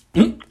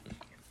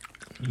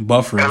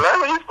 Buffering.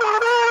 Atlanta, you still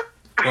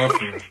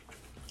there?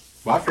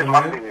 Buffering,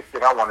 my biggest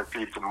thing I want to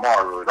see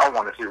tomorrow is I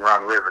want to see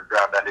Ron Rivers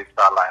grab that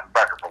inside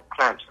linebacker from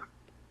Clemson.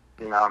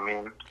 You know what I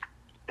mean?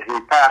 If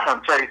he passed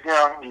on Chase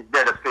Young, he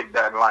better pick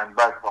that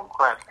linebacker from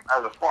Clemson.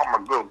 As a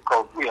former good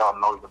coach, we all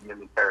know he's a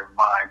military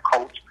mind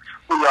coach.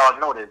 We all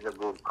know that he's a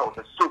good coach,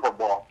 a Super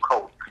Bowl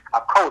coach,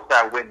 a coach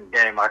that wins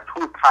game, a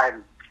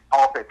two-title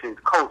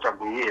offensive coach of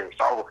the year.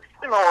 So,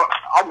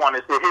 I want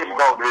to see him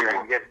go there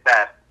and get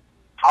that.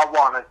 I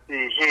want to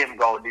see him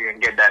go there and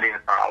get that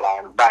inside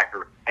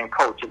linebacker and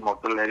coach him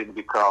up to let him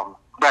become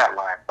that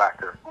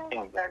linebacker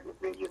in that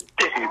division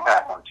if he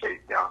pass on Chase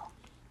Young.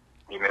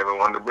 He never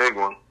won the big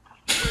one.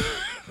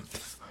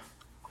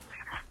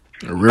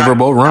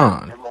 Riverboat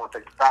Ron. The most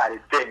exciting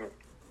thing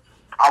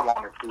I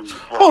want to see.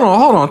 Hold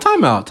on.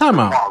 Time out.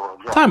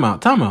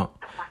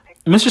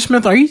 Mr.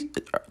 Smith, are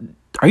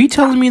you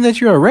telling me that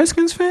you're a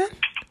Redskins fan?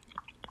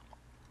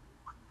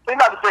 They're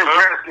not to say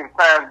Redskins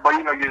fans, but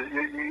you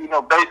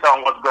know, based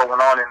on what's going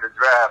on in the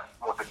draft,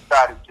 what's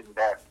exciting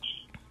that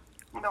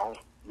you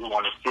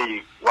want to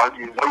see what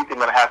you think going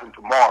to happen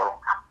tomorrow.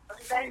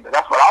 That's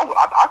what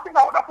I think.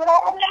 That's what I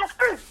want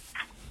to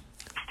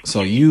see.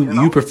 So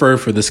you prefer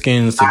for the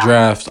Skins to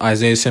draft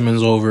Isaiah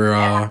Simmons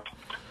over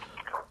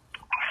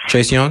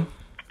Chase Young?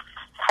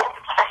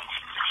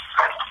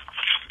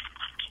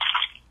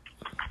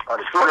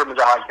 The two of them is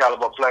a high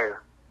caliber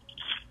player.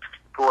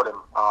 Two of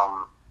them.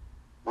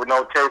 We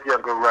know Chase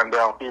Young can run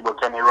down field, but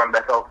can he run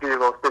back out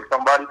field or stick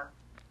somebody?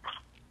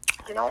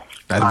 You know?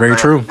 That's very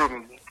true.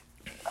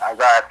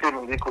 Isaiah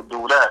Simmons, he could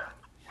do that.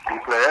 He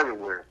play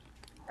everywhere.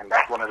 And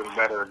that's one of the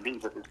better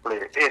defensive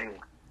players in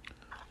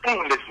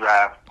this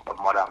draft of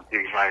what I'm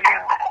seeing right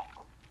now.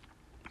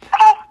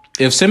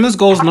 If Simmons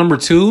goes number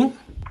 2,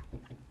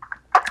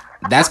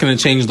 that's going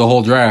to change the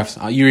whole draft.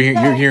 You're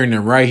hearing it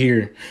right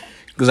here.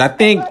 Because I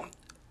think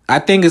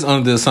it's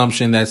under the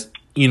assumption that's,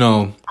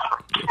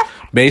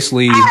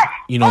 basically,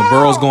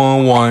 Burrow's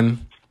going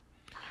 1,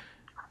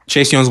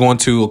 Chase Young's going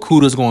 2,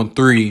 Okuda's going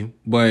 3.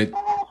 But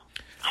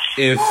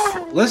if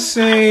let's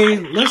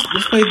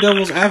play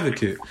devil's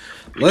advocate.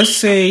 Let's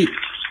say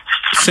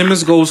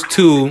Simmons goes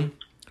 2,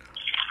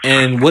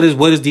 and what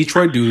does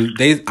Detroit do?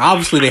 They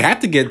have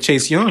to get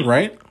Chase Young,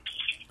 right?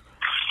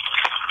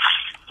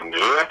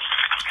 Yeah.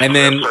 And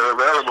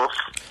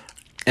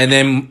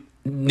then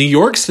New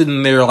York's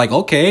sitting there like,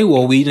 okay,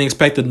 well, we didn't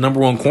expect the number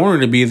 1 corner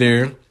to be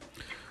there.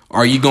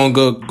 Are you gonna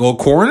go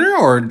corner,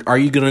 or are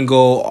you gonna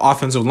go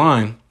offensive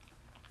line?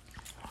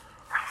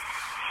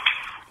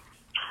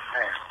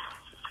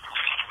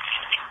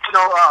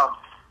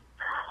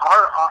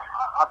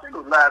 I think it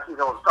was last week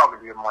I was talking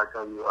to you, Mike.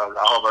 I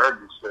hope I heard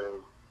you say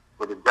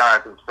with the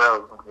Giants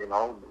themselves,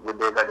 when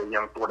they got a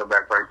young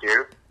quarterback right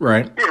there.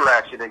 Right.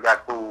 Last year they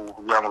got 2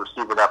 young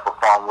receivers that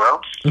performed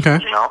well. Okay.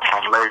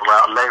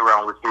 Late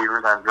round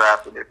receivers and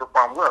drafted. They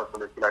performed well, so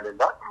they feel like they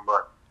got them.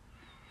 But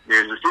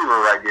there's a receiver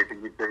right there to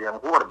get the young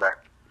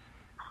quarterback.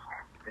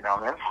 You know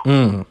what I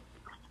mean?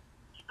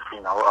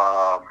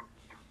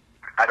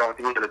 I don't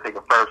think he's going to take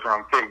a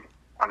first-round pick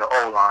on the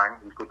O-line.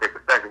 He could take a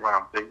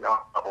second-round pick on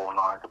the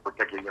O-line to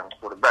protect a young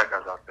quarterback,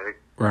 as I say.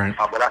 Right.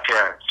 But I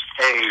said,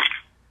 hey,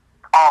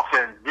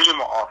 offense, give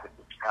him an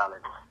offensive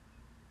talent.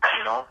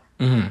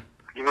 Mm-hmm.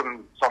 Give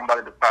him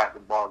somebody to pass the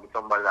ball, get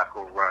somebody that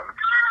could run.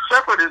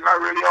 Shepard is not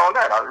really all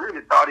that. I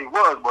really thought he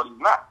was, but he's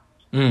not.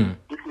 Mm.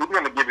 He's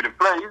going to give it a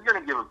play. He's going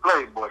to give a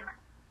play, but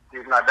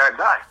he's not that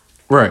guy.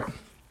 Right.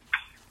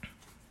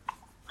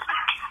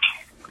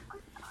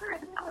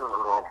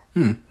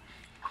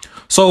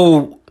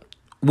 So,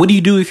 what do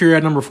you do if you're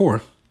at number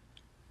 4?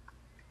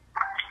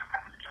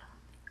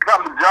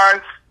 Come the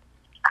Giants.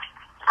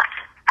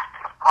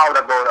 How would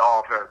I go to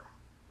offense?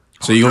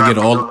 So you gonna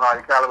get an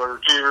high caliber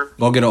receiver?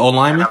 Go get an old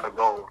lineman?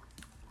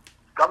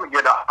 Come and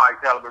get a high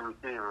caliber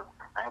receiver.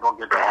 I ain't gonna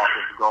get the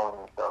offense going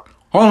and stuff.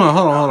 Hold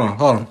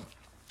on.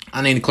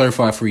 I need to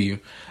clarify for you.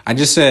 I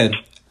just said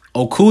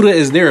Okuda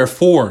is there at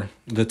 4.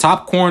 The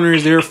top corner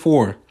is there at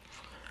 4.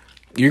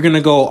 You're gonna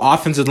go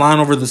offensive line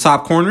over the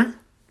top corner?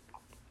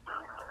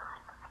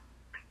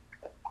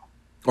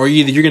 Or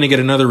you're going to get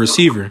another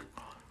receiver.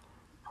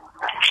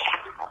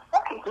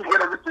 You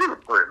get a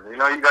receiver for him.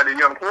 You got a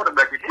young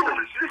quarterback. You get a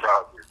receiver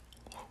out here.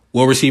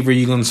 What receiver are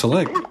you going to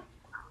select? Man.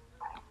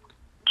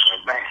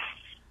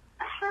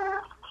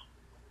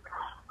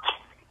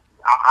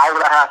 I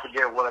would have to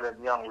get one of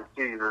them young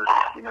receivers,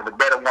 the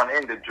better one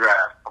in the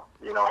draft.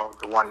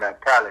 The one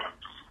that talented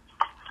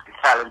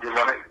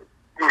one in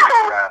the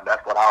draft.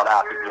 That's what I would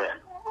have to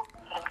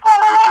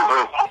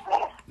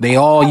get. They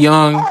all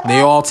young.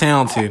 They all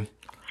talented.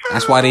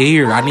 That's why they're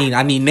here. I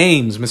need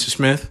names, Mr.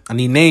 Smith. I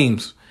need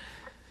names.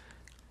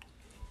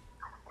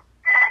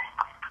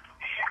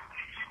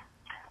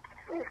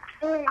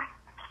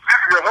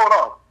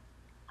 Hold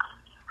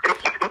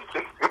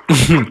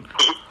on.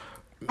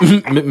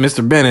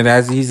 Mr. Bennett,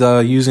 as he's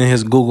using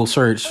his Google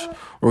search,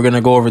 we're going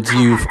to go over to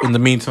you in the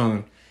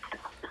meantime.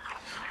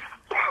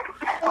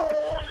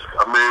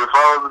 I mean, if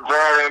I was the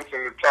Giants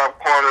and the top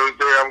corner is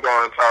there, I'm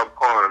going to top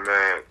corner,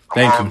 man.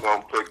 I'm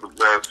going to pick the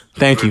best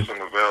position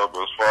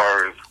available as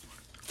far as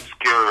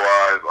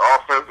skill-wise.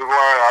 Offensive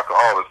line, I can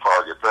always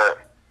target that.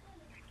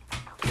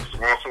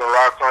 Once in a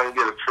lifetime, you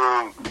get a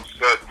true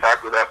set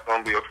tackle that's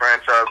going to be a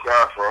franchise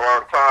guy for a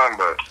long time,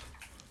 but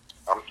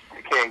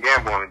you can't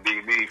gamble on a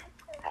DB.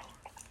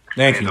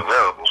 Thank you.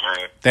 Available,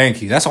 man.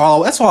 Thank you. That's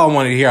all I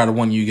wanted to hear out of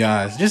one of you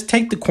guys. Just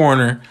take the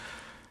corner.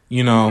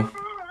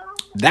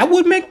 That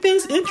would make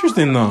things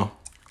interesting, though.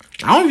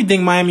 I don't even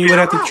think Miami would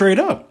have to trade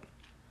up.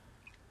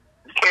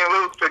 You can't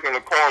lose picking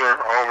the corner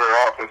over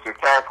offensive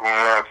tackle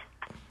unless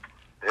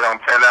it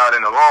don't pan out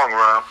in the long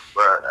run.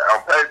 But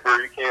on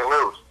paper, you can't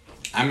lose.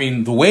 I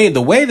mean, the way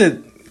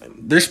that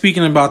they're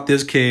speaking about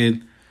this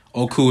kid,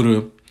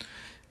 Okuda,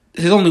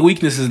 his only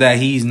weakness is that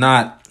he's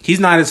not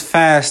as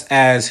fast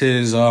as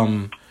his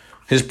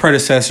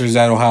predecessors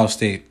at Ohio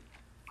State,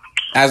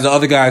 as the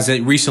other guys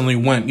that recently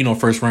went,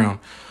 first round.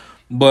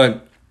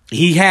 But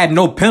he had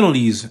no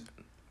penalties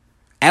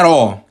at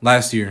all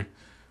last year.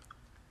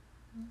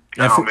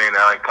 I don't mean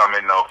there ain't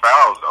coming no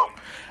fouls though.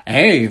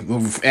 Hey,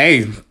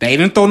 they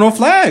didn't throw no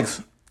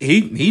flags.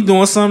 He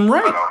doing something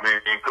right. I don't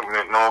mean he ain't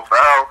committing no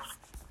fouls.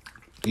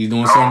 He's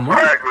doing something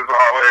right. Flag was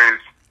always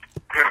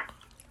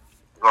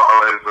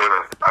always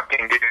I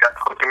can't get that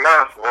quick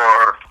enough,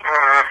 or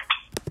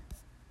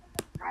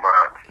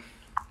but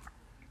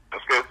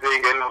let's get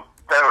see getting no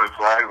penalty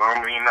flags.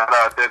 I mean, you're not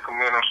out there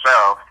committing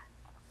foul,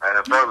 and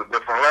it's a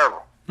different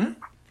level.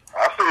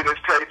 I see this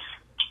tapes.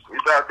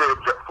 He's out there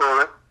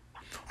pulling.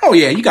 Oh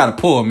yeah, you gotta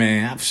pull,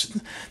 man.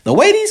 The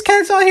way these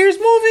cats out here is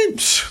moving,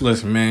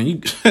 listen, man,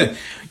 you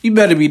you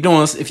better be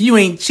doing. If you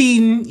ain't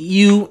cheating,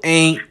 you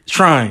ain't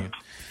trying.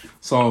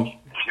 So.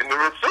 And the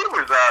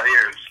receivers out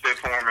here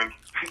stiff arming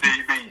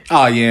DB.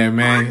 Oh yeah,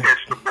 man.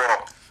 Catch the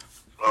ball.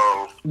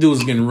 So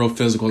dude's getting real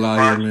physical out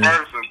here,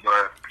 man.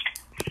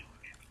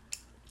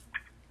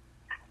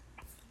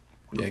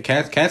 Yeah,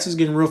 cats is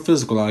getting real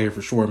physical out here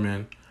for sure,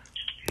 man.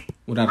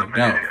 Without a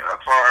doubt. As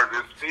far as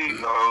this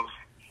speed goes,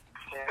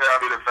 he'll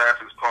be the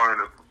fastest corner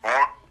to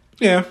perform.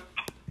 Yeah.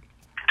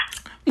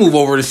 Move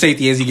over to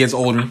safety as he gets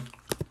older.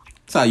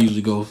 That's how it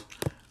usually goes.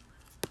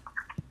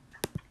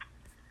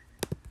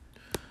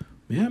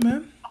 Yeah,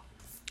 man.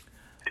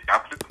 I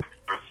prefer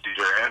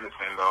CJ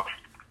Anderson, though.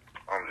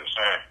 I'm just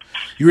saying.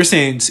 You were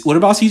saying, what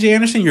about CJ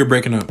Anderson? You're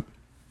breaking up.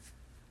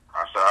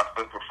 I said I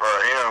still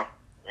prefer him.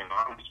 You know,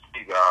 I'm a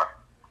speed guy.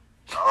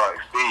 I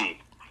like speed.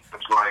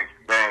 It's like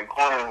Dan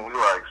Quinn, we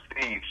like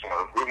speed. So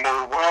if we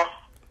move on,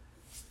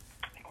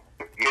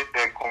 get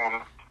that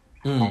corner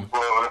from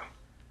Florida,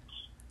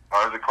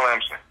 or is it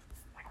Clemson?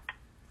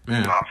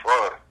 Man. Not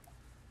Florida.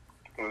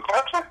 Is it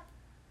Clemson?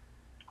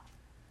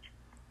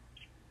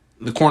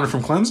 The corner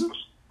from Clemson?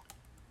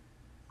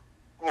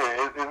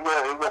 Yeah, is that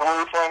where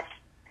he's from?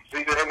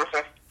 C.J.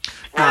 Henderson?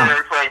 Nah.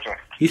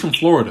 He's from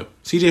Florida.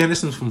 C.J.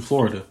 Henderson's from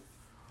Florida.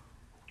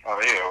 Oh,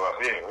 yeah, well,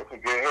 yeah, we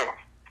could get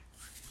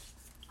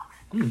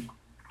him.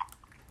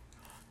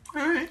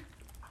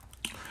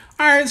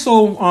 All right, so,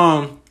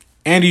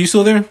 Andy, you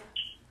still there? Hey,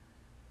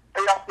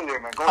 I'm still there,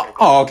 man. Go ahead.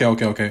 Oh,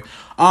 okay.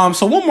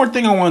 So one more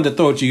thing I wanted to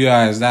throw at you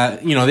guys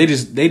that, you know, it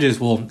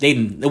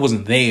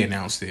wasn't they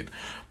announced it,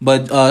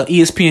 but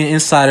ESPN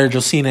insider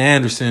Josina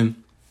Anderson,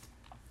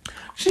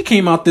 she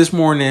came out this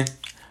morning,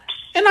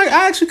 and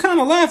I actually kind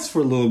of laughed for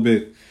a little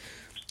bit.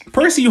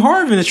 Percy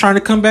Harvin is trying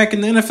to come back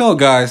in the NFL,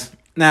 guys.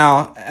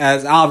 Now,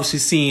 as obviously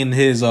seeing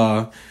his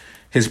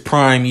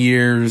prime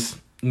years,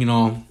 you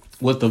know,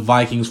 with the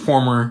Vikings,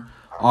 former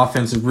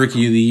offensive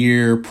rookie of the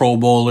year, Pro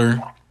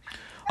Bowler.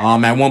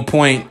 At one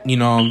point, you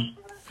know,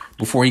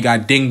 before he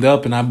got dinged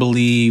up, and I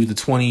believe the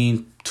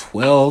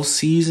 2012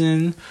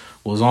 season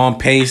was on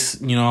pace,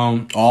 you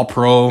know, all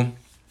pro,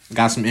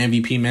 got some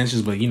MVP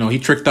mentions, but, you know, he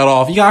tricked that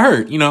off. He got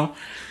hurt, you know.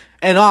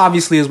 And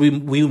obviously, as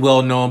we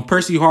well know,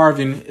 Percy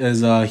Harvin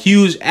is a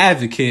huge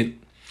advocate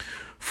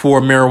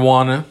for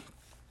marijuana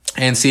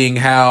and seeing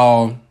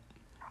how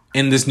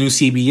in this new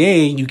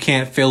CBA, you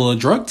can't fail a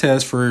drug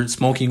test for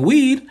smoking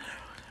weed.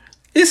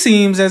 It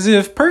seems as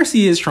if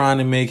Percy is trying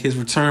to make his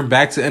return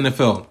back to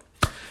NFL.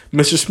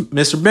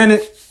 Mr.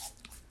 Bennett,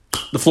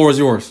 the floor is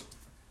yours.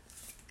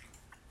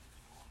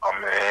 Oh,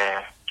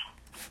 man.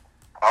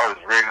 I was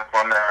reading up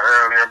on that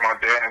earlier. My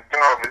dad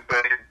told me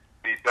that he'd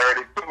be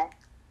 32.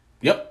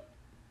 Yep.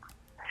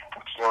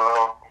 So,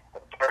 a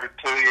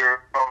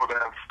 32-year-old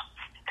that's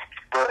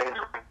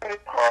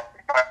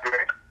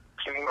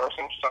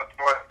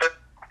something like that.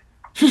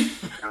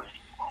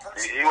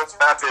 He was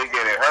out there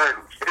getting hurt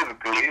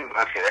physically. He was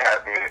out there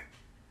having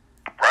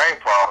brain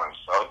problems.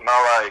 So it's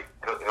not like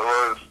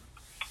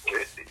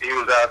he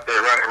was out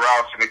there running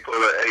routes and he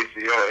pulled an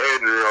ACL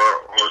injury or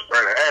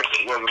sprained an ankle.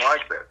 It wasn't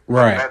like that.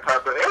 Right. That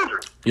type of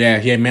injury. Yeah,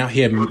 he had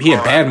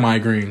bad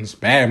migraines.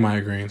 Bad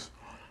migraines.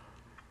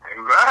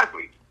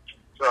 Exactly.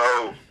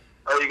 So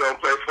how you gonna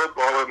play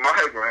football with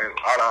migraines?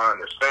 I don't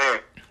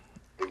understand.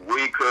 If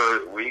we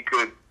could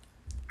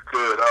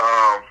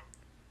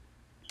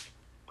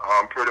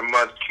pretty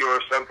much cure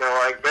something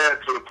like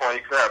that to the point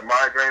you could have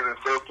migraines and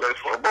still play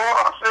football,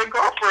 I say go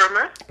for it,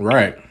 man.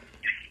 Right.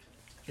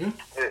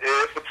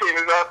 If the team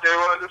is out there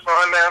willing to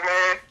sign that,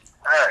 man,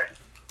 hey,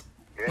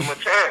 give him a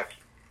chance.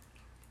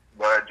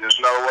 But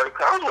just know what it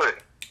comes with.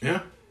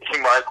 Yeah. He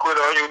might quit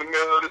on you in the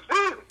middle of the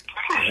season.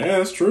 Yeah,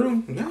 that's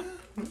true. Yeah,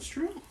 that's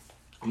true.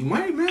 He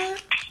might, man.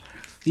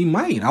 He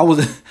might. I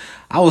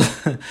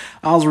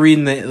was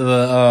reading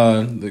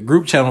the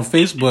group chat on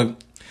Facebook.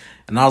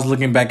 And I was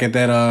looking back at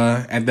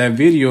that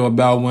video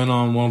about when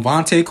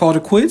Vontae called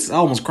it quits. I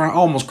almost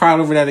cried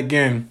over that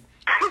again.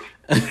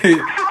 I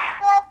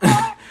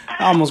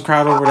almost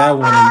cried over that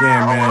one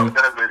again, man.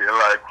 That video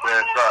like 10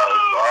 times.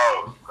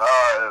 Oh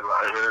God,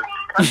 like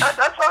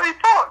that's how he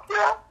talked,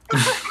 yeah.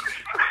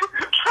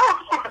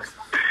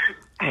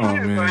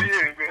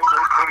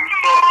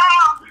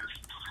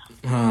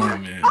 Oh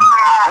man,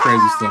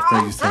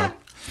 crazy stuff.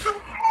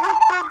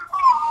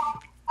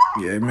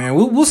 Yeah, man.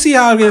 We'll see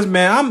how it is,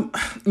 man.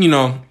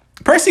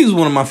 Percy was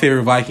one of my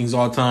favorite Vikings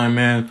all time,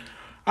 man.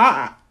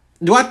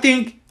 Do I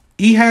think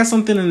he has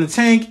something in the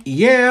tank?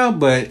 Yeah,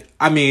 but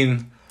I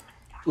mean,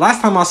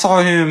 last time I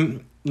saw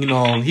him, you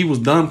know, he was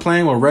done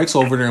playing with Rex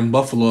over there in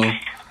Buffalo.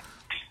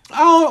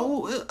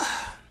 Oh,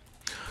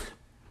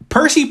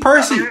 Percy. Did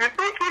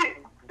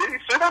he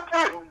sit up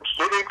there? Did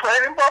he play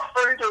in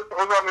Buffalo? He just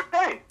was on the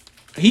team.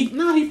 He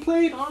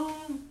played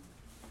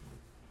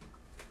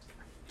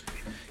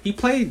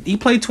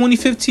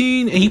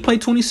 2015 and he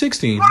played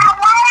 2016.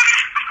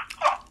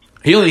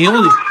 He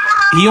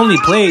only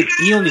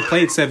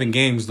played 7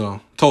 games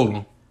though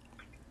total.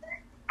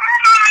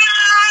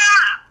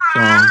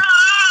 So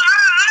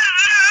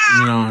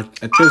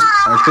at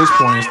this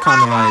point, it's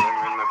kind of like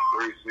in the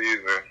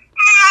preseason.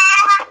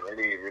 They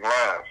need to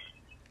relax.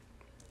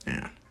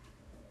 yeah.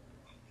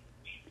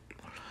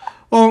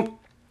 Well,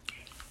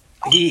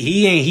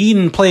 he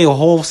didn't play a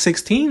whole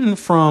 16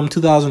 from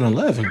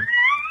 2011.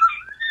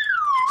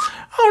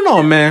 I don't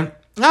know, man.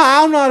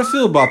 I don't know how to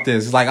feel about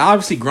this. Like,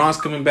 obviously,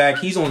 Gronk's coming back.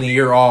 He's only a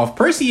year off.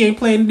 Percy ain't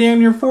playing damn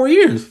near 4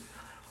 years.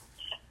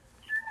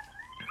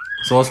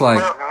 So it's like,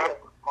 let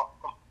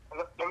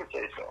me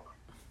tell you something.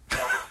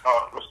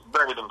 Mr.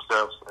 Bennett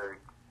himself said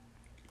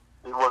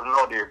he wasn't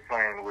out there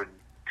playing with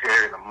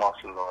tearing a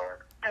muscle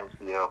or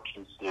MCL,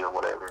 QC or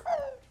whatever.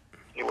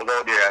 He was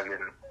out there having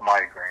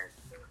migraines.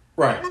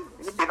 right.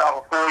 He's been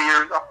out for 4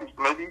 years. I think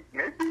maybe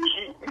he's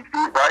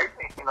right,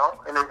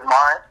 in his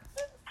mind.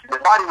 The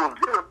body was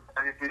good,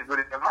 and if he's good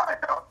in the mind,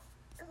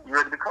 you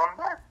ready to come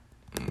back.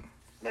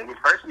 Maybe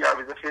first he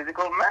was a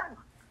physical man.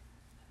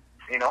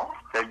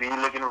 Maybe he's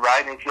looking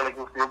right and feel like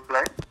he'll still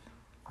play.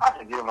 I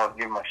should give him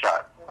a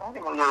shot.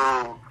 Give him a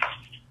little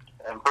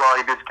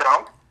employee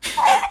discount. You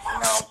know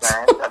what I'm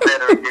saying? A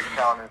veteran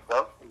discount and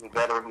stuff. He's a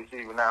veteran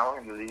receiver now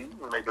in the league.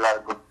 He make a lot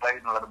of good plays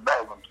and a lot of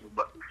bad ones too,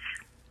 but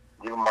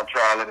give him a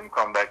try, let him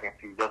come back and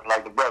see. Just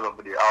like the brother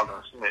over there,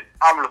 Alden Smith.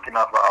 I'm looking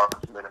out for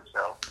Alden Smith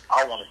himself.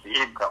 I want to see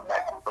him come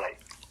back and play.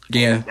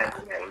 Yeah.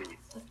 Definitely.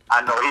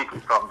 I know he can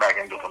come back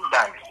and do some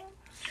damage.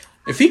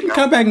 If he can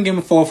come back and give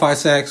him 4 or 5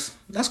 sacks,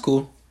 that's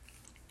cool.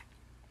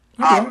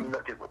 Okay. I'm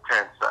looking for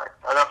 10 sacks.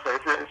 As I say,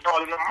 it's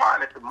all in the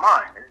mind. It's the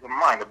mind. It's the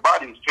mind. The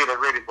body is fit and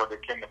ready, but the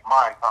king of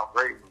mind, how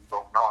great was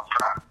going on.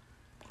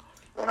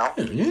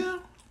 Yeah.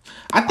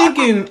 I think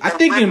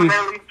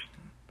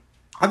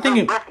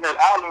definitely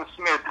Alden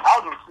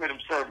Smith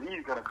himself,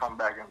 he's going to come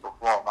back and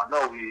perform. I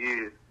know he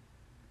is,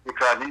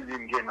 because he's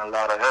been getting a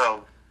lot of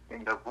help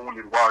in the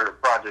Wounded Warrior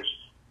Project.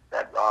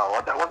 That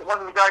what's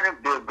the guy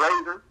named Bill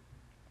Glazer?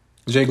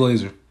 Jay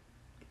Glazer.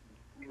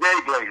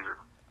 Jay Glazer.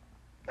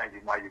 Thank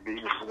you, Mike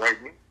B. Just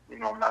correct me.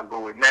 I'm not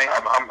good with names.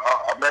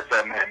 I met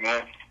that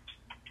man.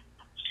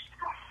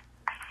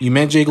 You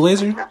met Jay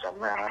Glazer? I met that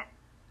man.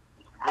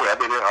 Yeah, I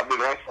did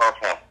that off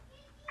him.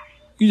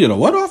 You did a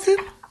what off him?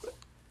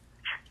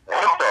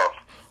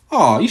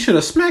 Oh, you should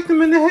have smacked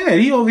him in the head.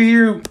 He over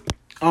here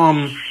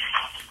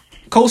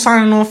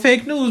co-signing on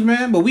fake news,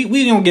 man. But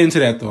we don't get into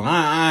that though.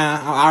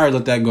 I already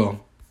let that go.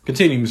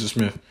 Continue, Mr.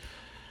 Smith.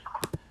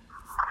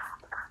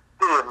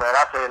 Yeah, man.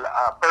 I say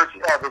Percy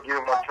had to give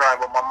him a try,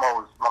 but my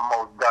most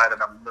guy that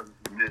I'm looking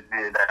for this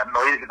year that I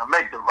know he's gonna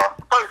make the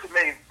roster. Percy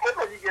maybe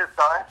he gets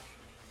signed,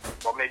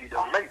 or maybe he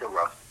doesn't make the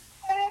roster.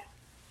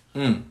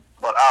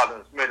 But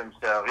Alden Smith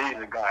himself, he's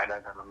the guy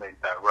that's gonna make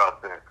that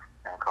roster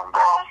and come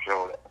back and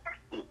show that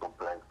people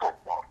play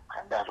football,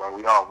 and that's why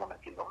we all want to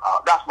see him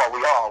out. That's what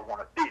we all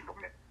want to see from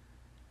him.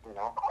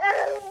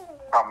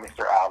 From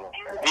Mr. Allen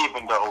Smith.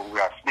 Even though we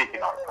are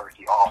speaking on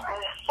Percy often,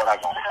 but I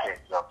gotta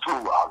change up to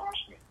Allen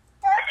Smith.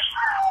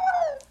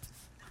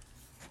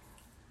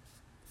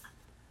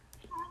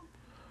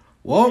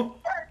 Well,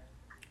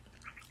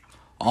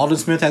 Alden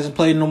Smith hasn't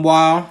played in a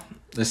while.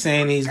 They're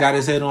saying he's got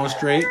his head on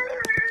straight.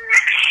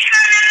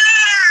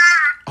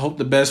 I hope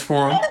the best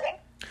for him.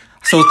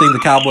 I still think the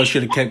Cowboys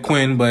should have kept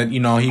Quinn, but, he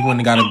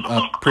wouldn't have got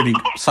a pretty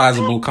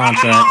sizable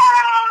contract.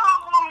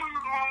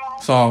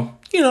 So,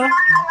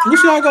 we'll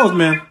see how it goes,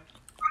 man.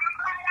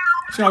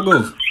 See how it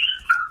goes.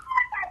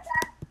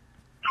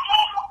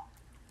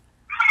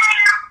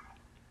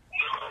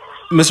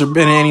 Mr.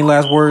 Bennett, any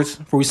last words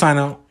before we sign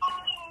out?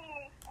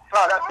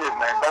 No, that's it,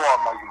 man. Go on,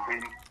 Mikey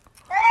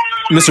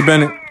B. Mr.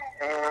 Bennett.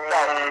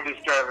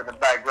 Just driving in the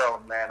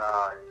background, man.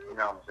 You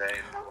know what I'm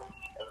saying?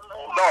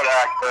 Don't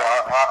act.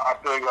 I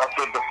think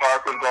the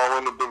Falcons gonna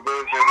win the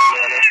division, and the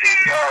NFC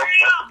South.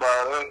 That's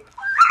about it.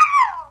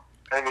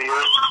 And the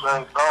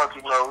NFC South,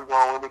 we're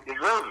gonna win the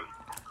division.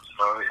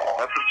 So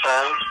that's a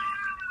change.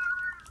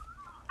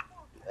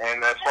 And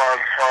as far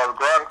as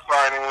Gronk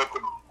signing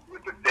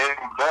with the damn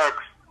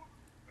Bucks,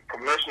 the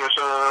commissioner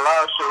shouldn't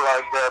allow shit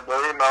like that.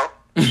 But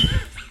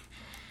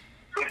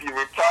if you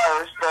retire,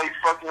 stay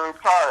fucking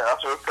retire.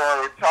 That's what it's called,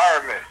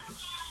 retirement.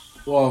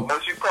 Well,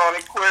 once you call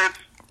it quits,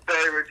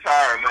 stay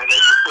retired, man. They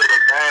should put a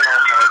ban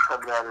on that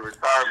coming out of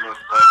retirement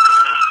stuff,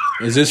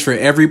 man. Is this for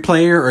every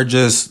player or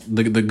just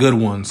the good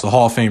ones, the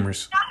Hall of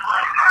Famers?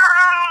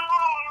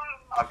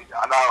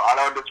 I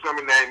don't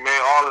discriminate,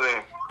 man. All of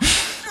them.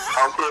 I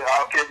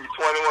don't care if you're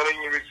 21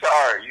 and you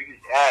retire.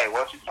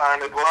 Once you sign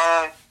this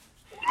line,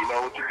 you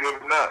know what you're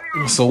giving up.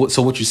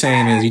 So what you're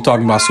saying is you're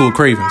talking about Sewell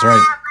Cravens,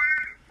 right?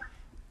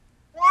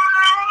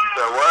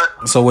 So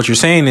what? So what you're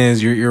saying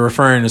is you're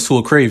referring to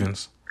Sewell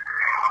Cravens.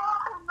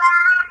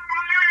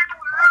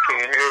 I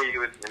can't hear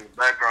you in the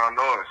background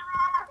noise.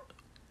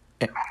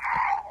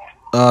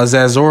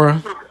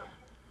 Zazora.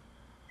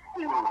 I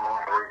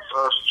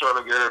was trying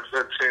to get it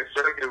 15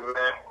 seconds,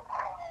 man.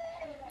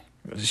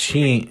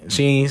 She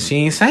ain't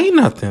saying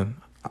nothing.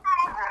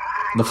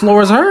 The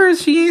floor is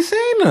hers. She ain't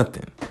saying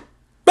nothing,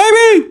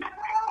 baby.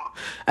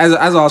 As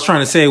I was trying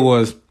to say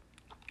was,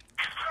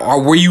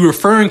 or were you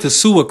referring to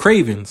Sua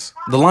Cravens,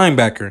 the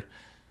linebacker?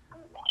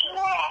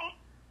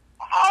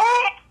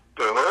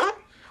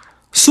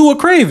 Sua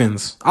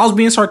Cravens. I was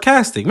being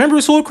sarcastic.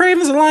 Remember Sua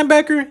Cravens, the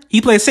linebacker?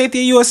 He played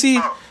safety at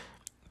USC.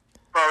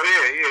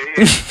 Oh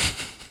yeah.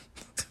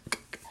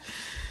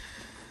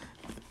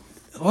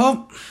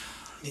 Well,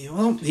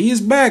 he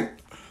is back.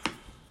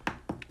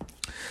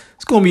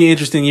 It's gonna be an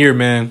interesting year,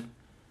 man.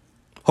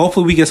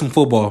 Hopefully we get some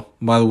football,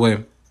 by the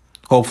way.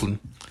 Hopefully.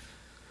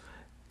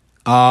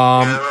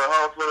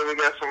 Hopefully we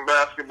get some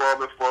basketball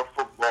before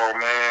football,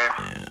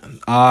 man.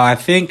 I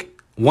think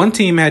one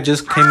team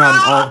just came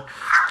out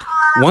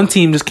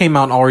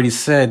and already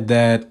said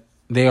that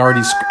they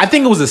already. I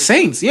think it was the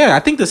Saints. Yeah, I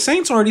think the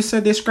Saints already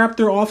said they scrapped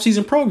their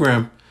offseason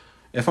program,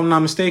 if I'm not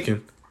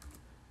mistaken.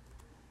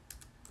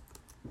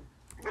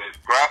 They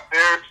scrapped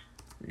theirs?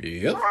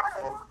 Yep.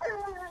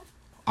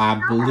 I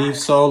believe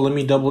so. Let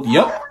me double.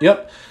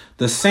 Yep.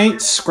 The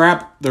Saints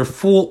scrapped their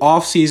full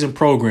offseason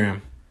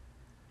program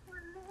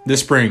this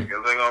spring.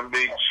 Because they're going to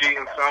be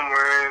cheating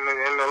somewhere in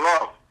the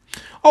law.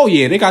 Oh,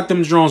 yeah. They got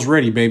them drones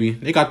ready, baby.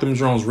 They got them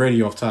drones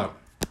ready off top.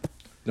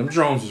 Them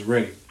drones is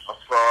ready. I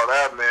saw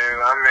that,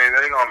 man. I mean,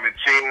 they're going to be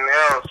cheating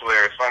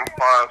elsewhere. Some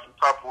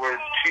type of way to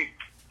cheat.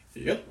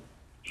 Yep.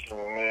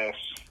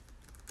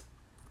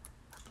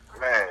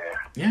 Man.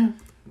 Yeah.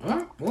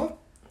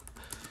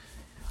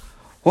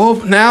 Well,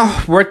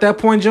 now we're at that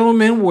point,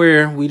 gentlemen,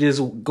 where we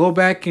just go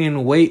back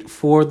and wait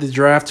for the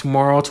draft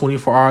tomorrow,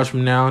 24 hours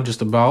from now,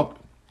 just about.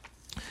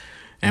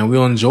 And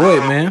we'll enjoy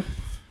it, man.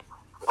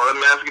 Well, let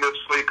me ask you this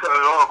before you cut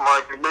it off,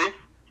 Mikey B.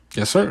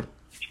 Yes, sir.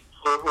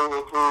 I'm going to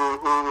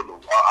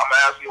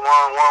ask you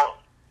one.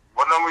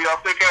 What number y'all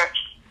pick at?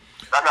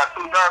 I got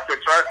 2 draft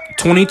picks, right?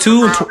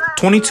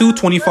 22,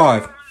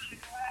 25. All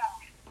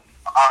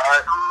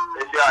right.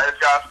 If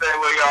y'all stay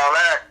where y'all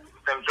at,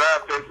 them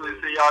draft picks, we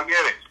see y'all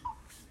get it.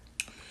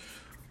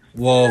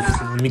 Well,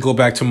 let me go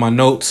back to my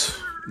notes.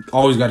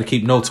 Always got to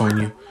keep notes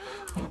on you.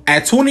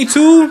 At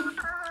 22,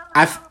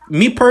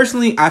 me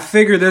personally, I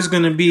figure there's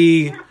going to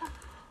be,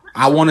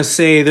 I want to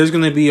say there's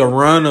going to be a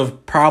run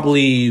of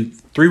probably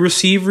 3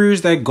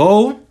 receivers that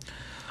go.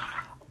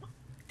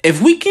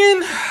 If we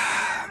can,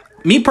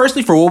 me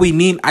personally, for what we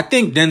need, I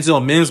think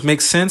Denzel Mims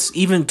makes sense,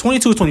 even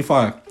 22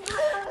 25.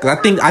 Because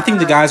I think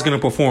the guy's going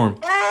to perform.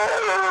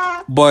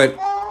 But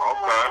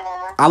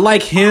I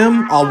like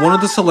him on one of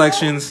the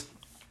selections.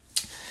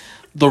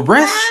 The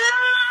rest,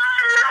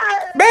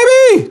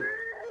 baby,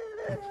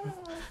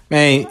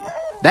 man,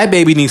 that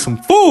baby needs some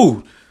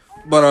food.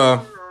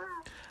 But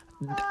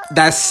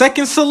that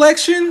second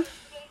selection,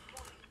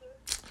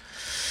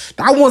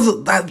 that one's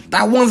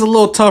a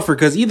little tougher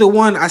because either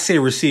one, I say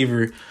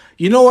receiver.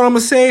 You know what I'm gonna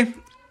say?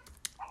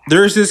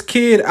 There's this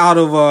kid out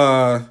of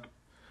I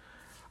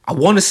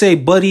want to say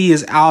Buddy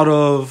is out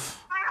of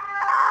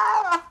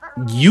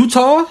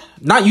Utah,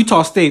 not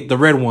Utah State, the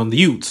red one, the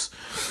Utes.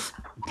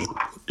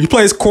 He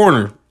plays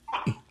corner.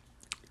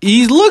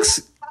 He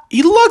looks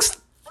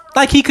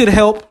like he could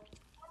help.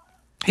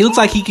 He looks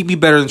like he could be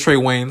better than Trey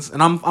Waynes,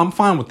 and I'm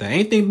fine with that.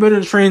 Anything better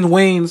than Trey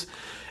Waynes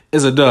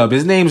is a dub.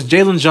 His name's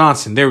Jalen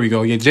Johnson. There we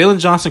go. Yeah, Jalen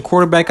Johnson,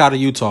 quarterback out of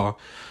Utah.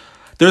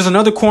 There's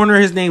another corner.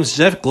 His name's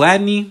Jeff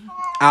Gladney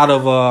out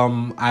of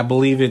I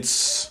believe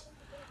it's,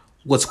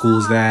 what school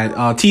is that?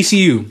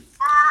 TCU.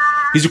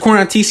 He's a corner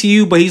at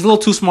TCU, but he's a little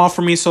too small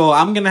for me, so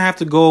I'm gonna have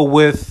to go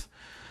with.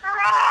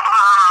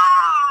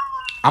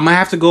 With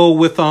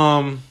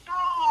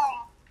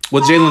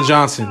Jalen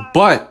Johnson,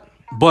 but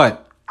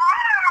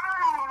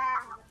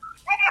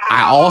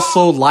I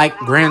also like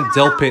Grant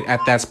Delpit at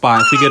that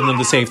spot if we get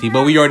another safety.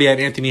 But we already had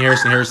Anthony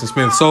Harrison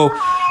Smith, so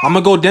I'm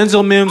gonna go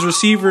Denzel Mims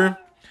receiver,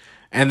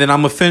 and then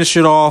I'm gonna finish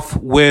it off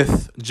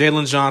with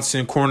Jalen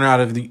Johnson, corner out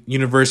of the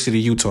University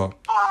of Utah.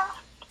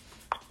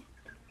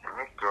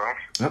 Okay.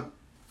 Yep.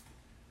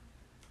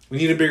 We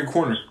need a bigger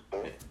corner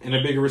and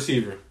a bigger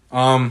receiver.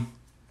 I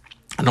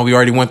know we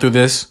already went through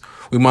this.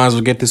 We might as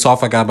well get this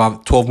off. I got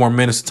about 12 more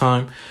minutes of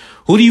time.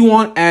 Who do you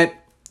want at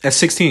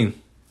 16? At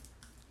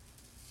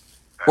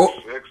 16,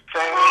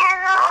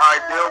 my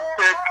ideal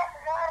pick.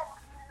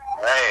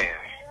 Man.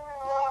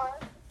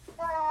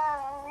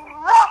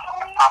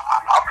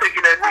 I'll pick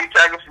it at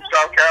D-tackle from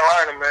South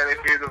Carolina, man, if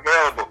he's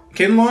available.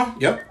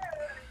 Kinlaw? Yep.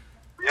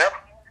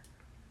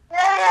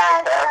 Pass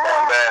on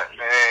that,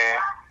 man.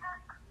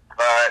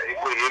 But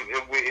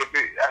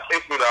I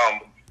think we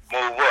don't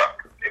move up.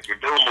 If we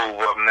do move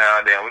up now,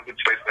 then we could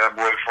chase that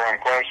boy from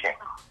Clemson.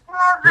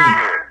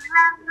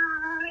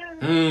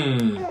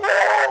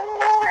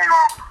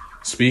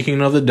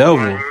 Speaking of the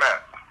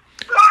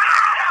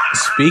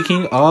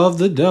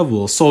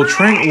devil. So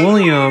Trent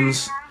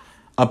Williams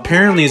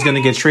apparently is going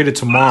to get traded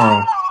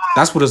tomorrow.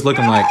 That's what it's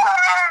looking like.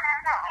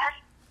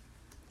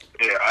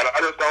 Yeah, I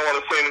just don't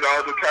want to see him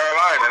go to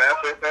Carolina.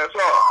 That's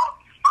all.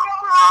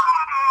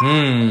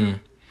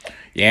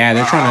 Yeah,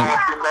 they're trying to.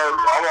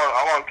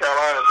 I want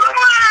Carolina.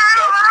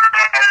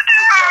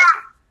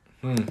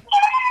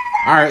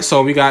 All right,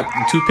 so we got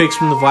 2 picks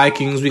from the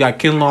Vikings. We got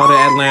Kinlaw to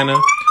Atlanta.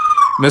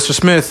 Mr.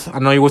 Smith, I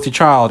know you're with your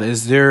child.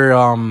 Is there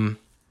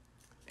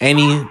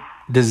any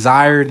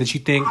desire that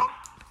you think?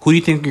 Who do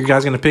you think you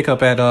guys going to pick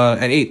up at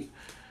 8?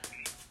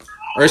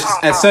 Or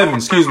at 7?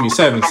 Excuse me,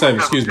 7.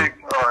 Excuse me.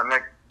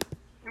 Next,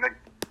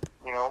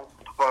 you know,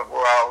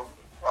 24 hours.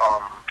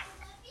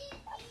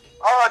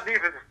 Our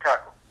defense is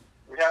tackle.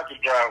 We have to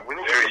drive. We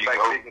need to get back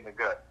big in the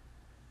gut.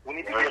 We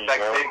need to get back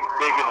big in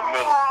the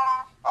middle.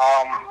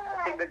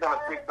 I think they're going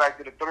to switch back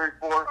to the 3-4.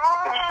 I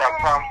think Scott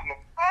Thompson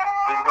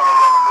is going to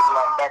run the middle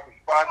linebacker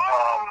spot.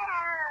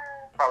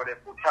 Probably they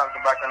put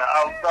Thompson back on the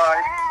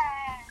outside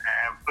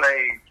and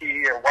play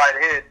Key here,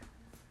 Whitehead.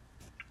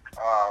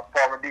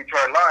 Former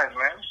Detroit Lions,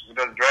 man. We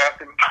just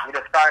drafted him. We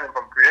just signed him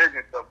from free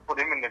agents to put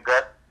him in the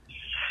gut.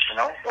 You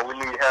know, but we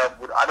need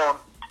help. They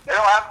don't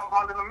have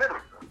nobody in the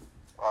middle.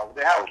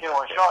 They have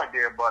Keon Sharp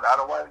there, but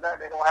otherwise that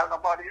they don't have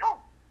nobody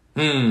else.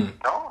 You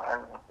know,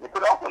 and you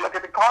could also look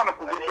at the corner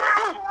position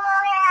too.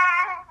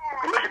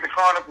 If you look at the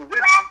corner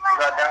position, you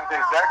got Dante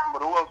Jackson,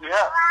 but who else we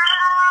have?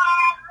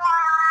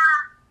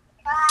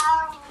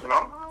 You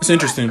know, It's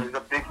interesting. It's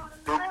a big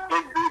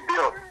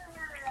deal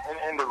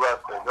in the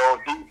roster. The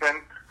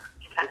defense,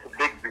 it's a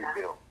big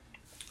deal.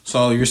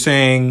 So you're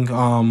saying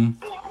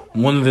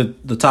one of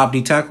the top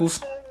D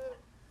tackles?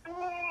 Yeah,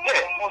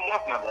 most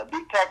definitely.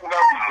 D tackle that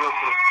would be good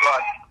for the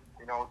slot.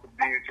 You know, to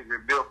be to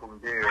rebuild from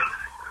there.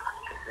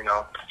 You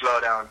know,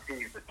 slow down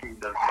teams. The team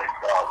doesn't make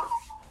problems.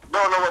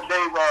 Don't know what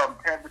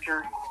Dave's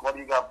temperature. What do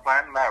you got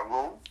planned? Matt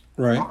Rule.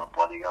 Right. Don't know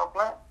what do you got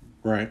planned?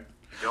 Right.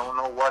 Don't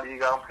know what he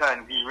got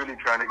planned. He's really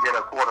trying to get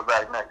a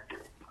quarterback next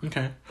year.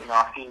 Okay. You know,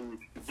 I see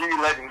G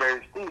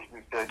Legendary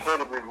Stevens said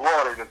Teddy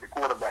Bridgewater is the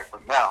quarterback for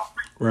now.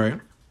 Right.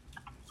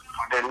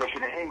 They're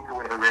looking at him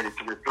when they're ready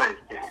to replace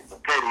Teddy.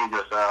 But Teddy is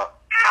just you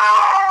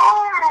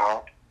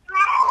know,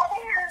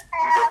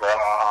 he's just a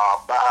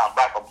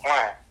backup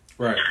plan.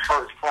 Right.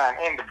 First plan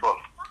in the book.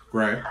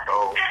 Right.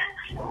 So,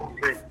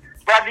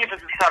 that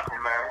defense is tackle,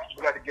 man.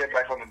 We got to get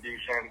back on the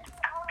defense,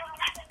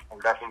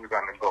 and that's where we're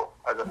going to go.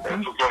 As I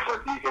said, so go for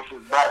the defense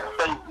is back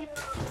safety.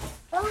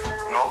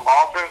 You know,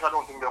 offense, I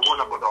don't think they're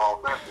winning with the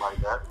offense like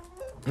that.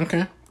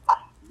 Okay.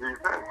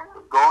 Defense,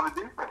 go on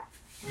the defense.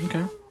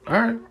 Okay.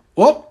 All right.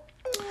 Well,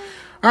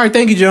 all right.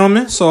 Thank you,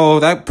 gentlemen. So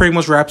that pretty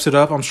much wraps it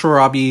up. I'm sure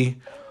I'll be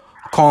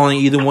calling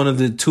either one of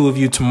the two of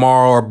you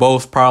tomorrow or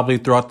both probably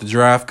throughout the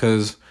draft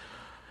because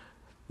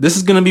this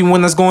is going to be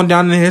one that's going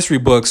down in the history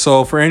book.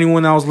 So for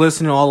anyone that was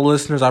listening, all the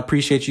listeners, I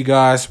appreciate you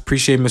guys.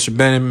 Appreciate Mr.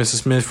 Bennett, Mr.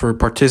 Smith for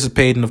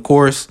participating, of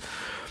course.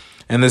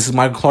 And this is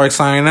Michael Clark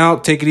signing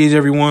out. Take it easy,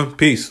 everyone.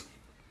 Peace.